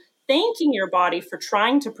 and thanking your body for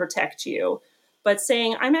trying to protect you, but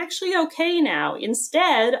saying, I'm actually okay now.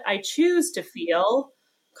 Instead, I choose to feel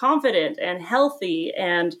confident and healthy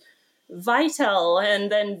and vital,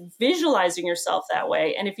 and then visualizing yourself that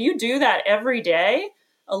way. And if you do that every day,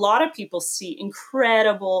 a lot of people see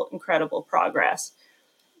incredible, incredible progress.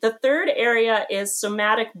 The third area is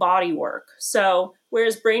somatic body work. So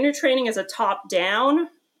whereas brain retraining is a top-down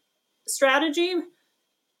strategy,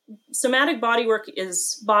 somatic body work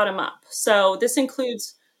is bottom up. So this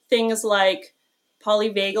includes things like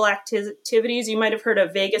polyvagal activities. You might have heard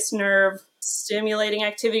of vagus nerve stimulating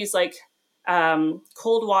activities like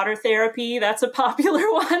cold water therapy. That's a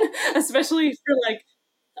popular one, especially for like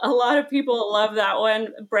a lot of people love that one.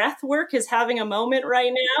 Breath work is having a moment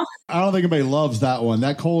right now. I don't think anybody loves that one.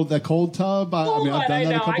 That cold tub. I've done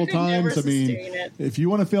that a couple times. If you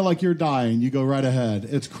want to feel like you're dying, you go right ahead.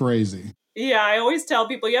 It's crazy. Yeah, I always tell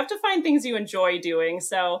people you have to find things you enjoy doing.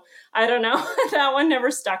 So I don't know. That one never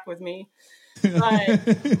stuck with me.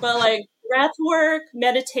 But like breath work,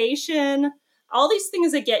 meditation, all these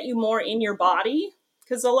things that get you more in your body,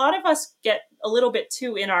 because a lot of us get a little bit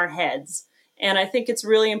too in our heads. And I think it's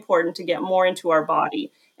really important to get more into our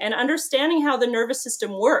body. And understanding how the nervous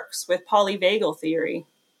system works with polyvagal theory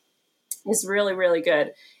is really, really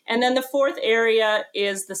good. And then the fourth area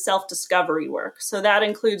is the self-discovery work. So that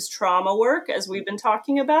includes trauma work, as we've been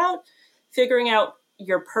talking about, figuring out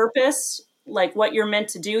your purpose, like what you're meant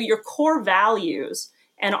to do, your core values.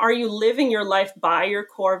 And are you living your life by your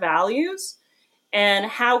core values? And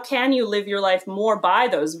how can you live your life more by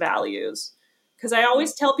those values? Because I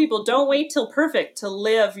always tell people, don't wait till perfect to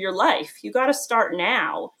live your life. You got to start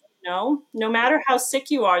now. No matter how sick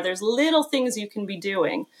you are, there's little things you can be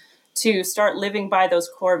doing to start living by those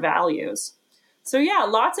core values. So yeah,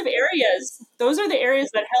 lots of areas. Those are the areas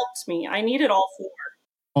that helped me. I needed all four.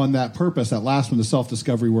 On that purpose, that last one, the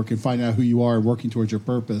self-discovery work and finding out who you are and working towards your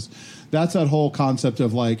purpose. That's that whole concept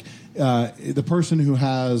of like the person who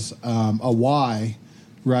has a why,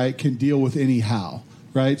 right, can deal with any how.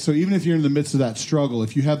 Right. So even if you're in the midst of that struggle,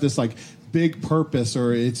 if you have this like big purpose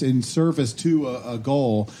or it's in service to a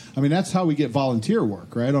goal, I mean, that's how we get volunteer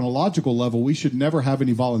work. Right. On a logical level, we should never have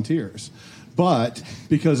any volunteers. But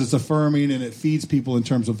because it's affirming and it feeds people in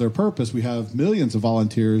terms of their purpose, we have millions of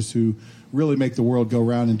volunteers who really make the world go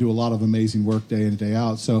round and do a lot of amazing work day in and day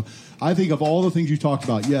out. So I think of all the things you talked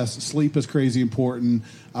about, yes, sleep is crazy important.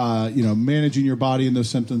 Managing your body and those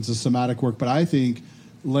symptoms is somatic work. But I think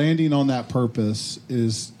landing on that purpose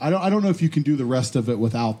is, I don't know if you can do the rest of it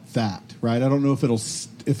without that, right? I don't know if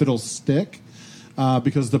it'll stick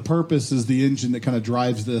because the purpose is the engine that kind of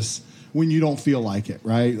drives this when you don't feel like it,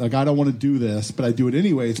 right? Like, I don't want to do this, but I do it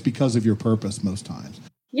anyway. It's because of your purpose most times.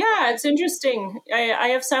 Yeah, it's interesting. I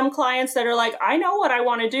have some clients that are like, I know what I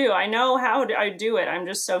want to do. I know how I do it. I'm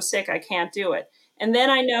just so sick, I can't do it. And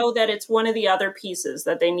then I know that it's one of the other pieces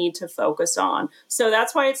that they need to focus on. So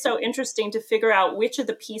that's why it's so interesting to figure out which of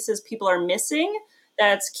the pieces people are missing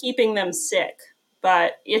that's keeping them sick.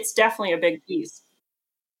 But it's definitely a big piece.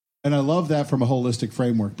 And I love that from a holistic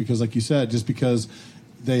framework because, like you said, just because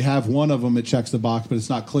they have one of them, it checks the box, but it's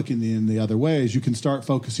not clicking in the other ways, you can start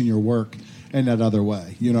focusing your work in that other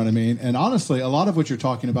way. You know what I mean? And honestly, a lot of what you're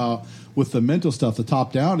talking about with the mental stuff, the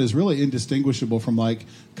top down, is really indistinguishable from like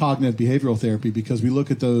cognitive behavioral therapy, because we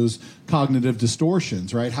look at those cognitive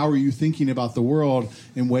distortions, right? How are you thinking about the world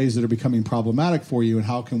in ways that are becoming problematic for you, and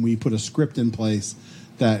how can we put a script in place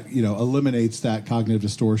that, you know, eliminates that cognitive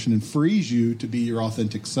distortion and frees you to be your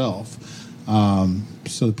authentic self.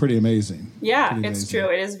 So pretty amazing. Yeah, it's true.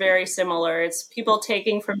 It is very similar. It's people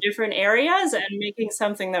taking from different areas and making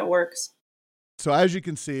something that works. So as you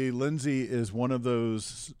can see, Lindsay is one of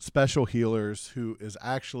those special healers who is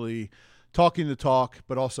actually talking the talk,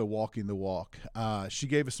 but also walking the walk. She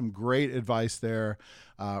gave us some great advice there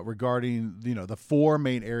regarding, you know, the 4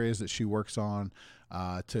 main areas that she works on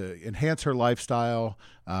to enhance her lifestyle,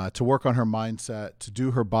 to work on her mindset, to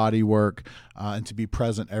do her body work, and to be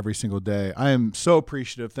present every single day. I am so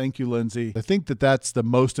appreciative. Thank you, Lindsay. I think that that's the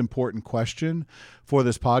most important question for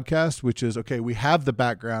this podcast, which is, okay, we have the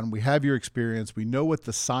background, we have your experience, we know what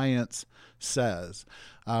the science says,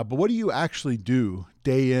 but what do you actually do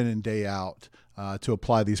day in and day out to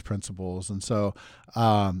apply these principles? And so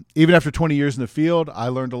even after 20 years in the field, I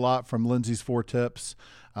learned a lot from Lindsay's 4 tips.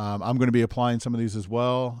 I'm going to be applying some of these as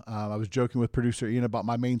well. I was joking with producer Ian about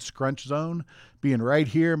my main scrunch zone being right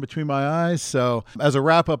here in between my eyes. So as a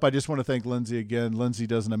wrap up, I just want to thank Lindsay again. Lindsay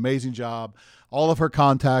does an amazing job. All of her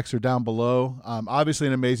contacts are down below. Obviously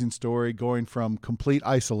an amazing story, going from complete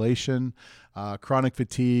isolation, chronic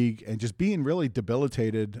fatigue, and just being really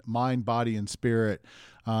debilitated, mind, body, and spirit,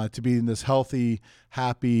 to being this healthy,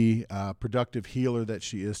 happy, productive healer that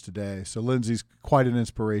she is today. So Lindsay's quite an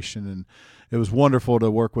inspiration, and it was wonderful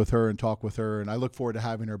to work with her and talk with her, and I look forward to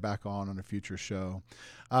having her back on a future show.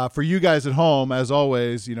 For you guys at home, as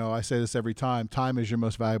always, you know, I say this every time, time is your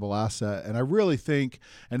most valuable asset, and I really think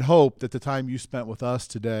and hope that the time you spent with us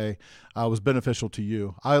today was beneficial to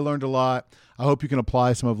you. I learned a lot. I hope you can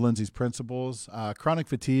apply some of Lindsay's principles. Chronic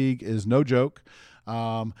fatigue is no joke.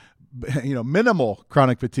 You know, minimal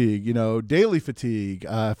chronic fatigue, you know, daily fatigue,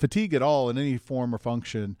 fatigue at all in any form or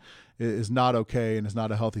function is not okay and is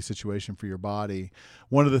not a healthy situation for your body.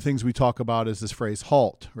 One of the things we talk about is this phrase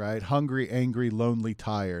HALT, right? Hungry, angry, lonely,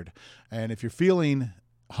 tired. And if you're feeling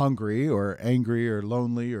hungry or angry or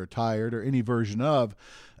lonely or tired or any version of,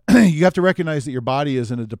 you have to recognize that your body is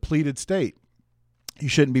in a depleted state. You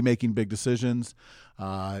shouldn't be making big decisions.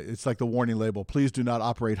 It's like the warning label. Please do not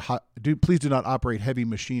operate. Please do not operate heavy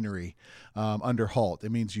machinery under HALT.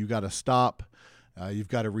 It means you got to stop. You've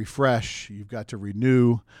got to refresh. You've got to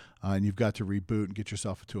renew, and you've got to reboot and get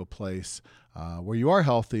yourself to a place where you are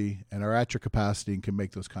healthy and are at your capacity and can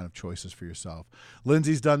make those kind of choices for yourself.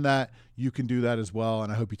 Lindsay's done that. You can do that as well,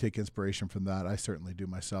 and I hope you take inspiration from that. I certainly do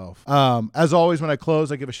myself. As always, when I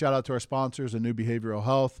close, I give a shout out to our sponsors, Anew Behavioral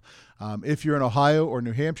Health. If you're in Ohio or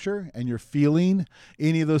New Hampshire and you're feeling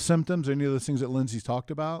any of those symptoms, any of those things that Lindsay's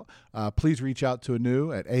talked about, please reach out to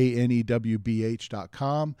Anew at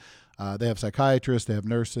anewbh.com. They have psychiatrists, they have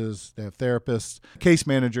nurses, they have therapists, case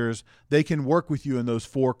managers. They can work with you in those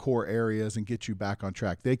 4 core areas and get you back on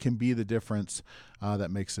track. They can be the difference that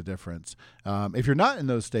makes a difference. If you're not in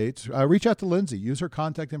those states, reach out to Lindsay. Use her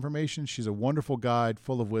contact information. She's a wonderful guide,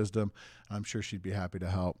 full of wisdom. I'm sure she'd be happy to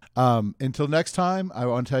help. Until next time, I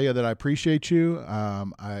want to tell you that I appreciate you.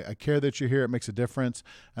 I care that you're here. It makes a difference.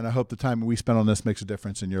 And I hope the time we spend on this makes a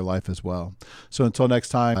difference in your life as well. So until next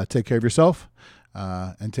time, take care of yourself.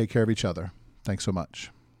 And take care of each other. Thanks so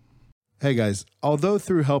much. Hey guys, although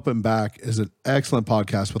Through Help and Back is an excellent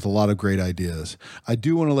podcast with a lot of great ideas, I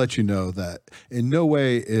do want to let you know that in no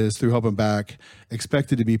way is Through Help and Back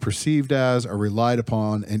expected to be perceived as or relied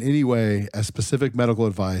upon in any way as specific medical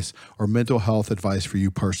advice or mental health advice for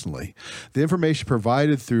you personally. The information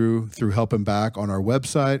provided through Help and Back on our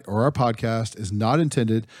website or our podcast is not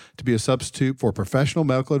intended to be a substitute for professional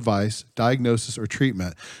medical advice, diagnosis, or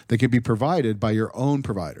treatment that can be provided by your own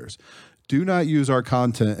providers. Do not use our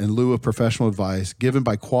content in lieu of professional advice given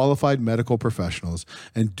by qualified medical professionals,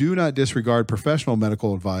 and do not disregard professional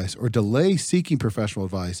medical advice or delay seeking professional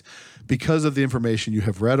advice because of the information you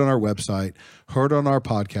have read on our website, heard on our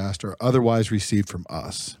podcast, or otherwise received from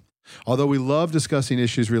us. Although we love discussing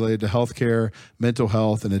issues related to healthcare, mental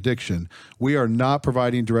health, and addiction, we are not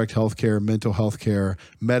providing direct healthcare, mental health care,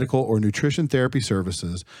 medical, or nutrition therapy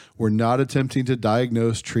services. We're not attempting to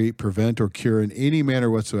diagnose, treat, prevent, or cure in any manner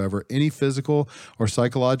whatsoever any physical or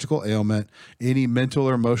psychological ailment, any mental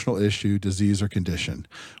or emotional issue, disease, or condition.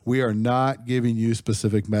 We are not giving you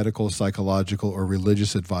specific medical, psychological, or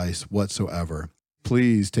religious advice whatsoever.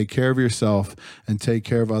 Please take care of yourself and take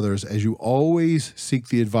care of others as you always seek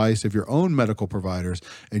the advice of your own medical providers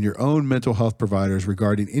and your own mental health providers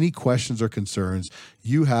regarding any questions or concerns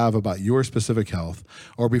you have about your specific health,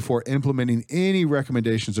 or before implementing any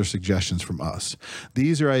recommendations or suggestions from us.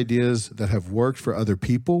 These are ideas that have worked for other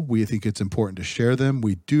people. We think it's important to share them.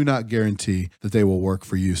 We do not guarantee that they will work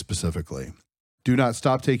for you specifically. Do not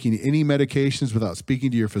stop taking any medications without speaking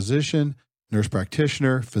to your physician, nurse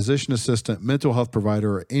practitioner, physician assistant, mental health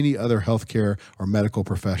provider, or any other healthcare or medical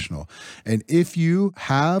professional. And if you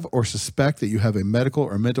have or suspect that you have a medical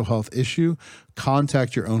or mental health issue,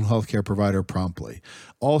 contact your own healthcare provider promptly.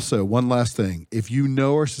 Also, one last thing, if you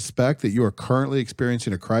know or suspect that you are currently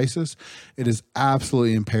experiencing a crisis, it is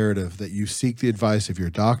absolutely imperative that you seek the advice of your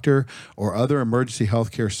doctor or other emergency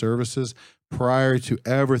healthcare services prior to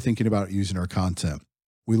ever thinking about using our content.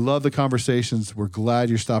 We love the conversations. We're glad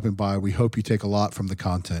you're stopping by. We hope you take a lot from the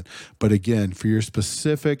content. But again, for your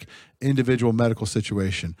specific individual medical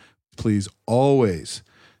situation, please always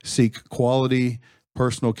seek quality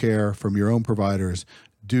personal care from your own providers.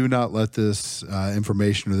 Do not let this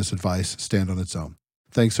information or this advice stand on its own.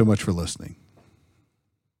 Thanks so much for listening.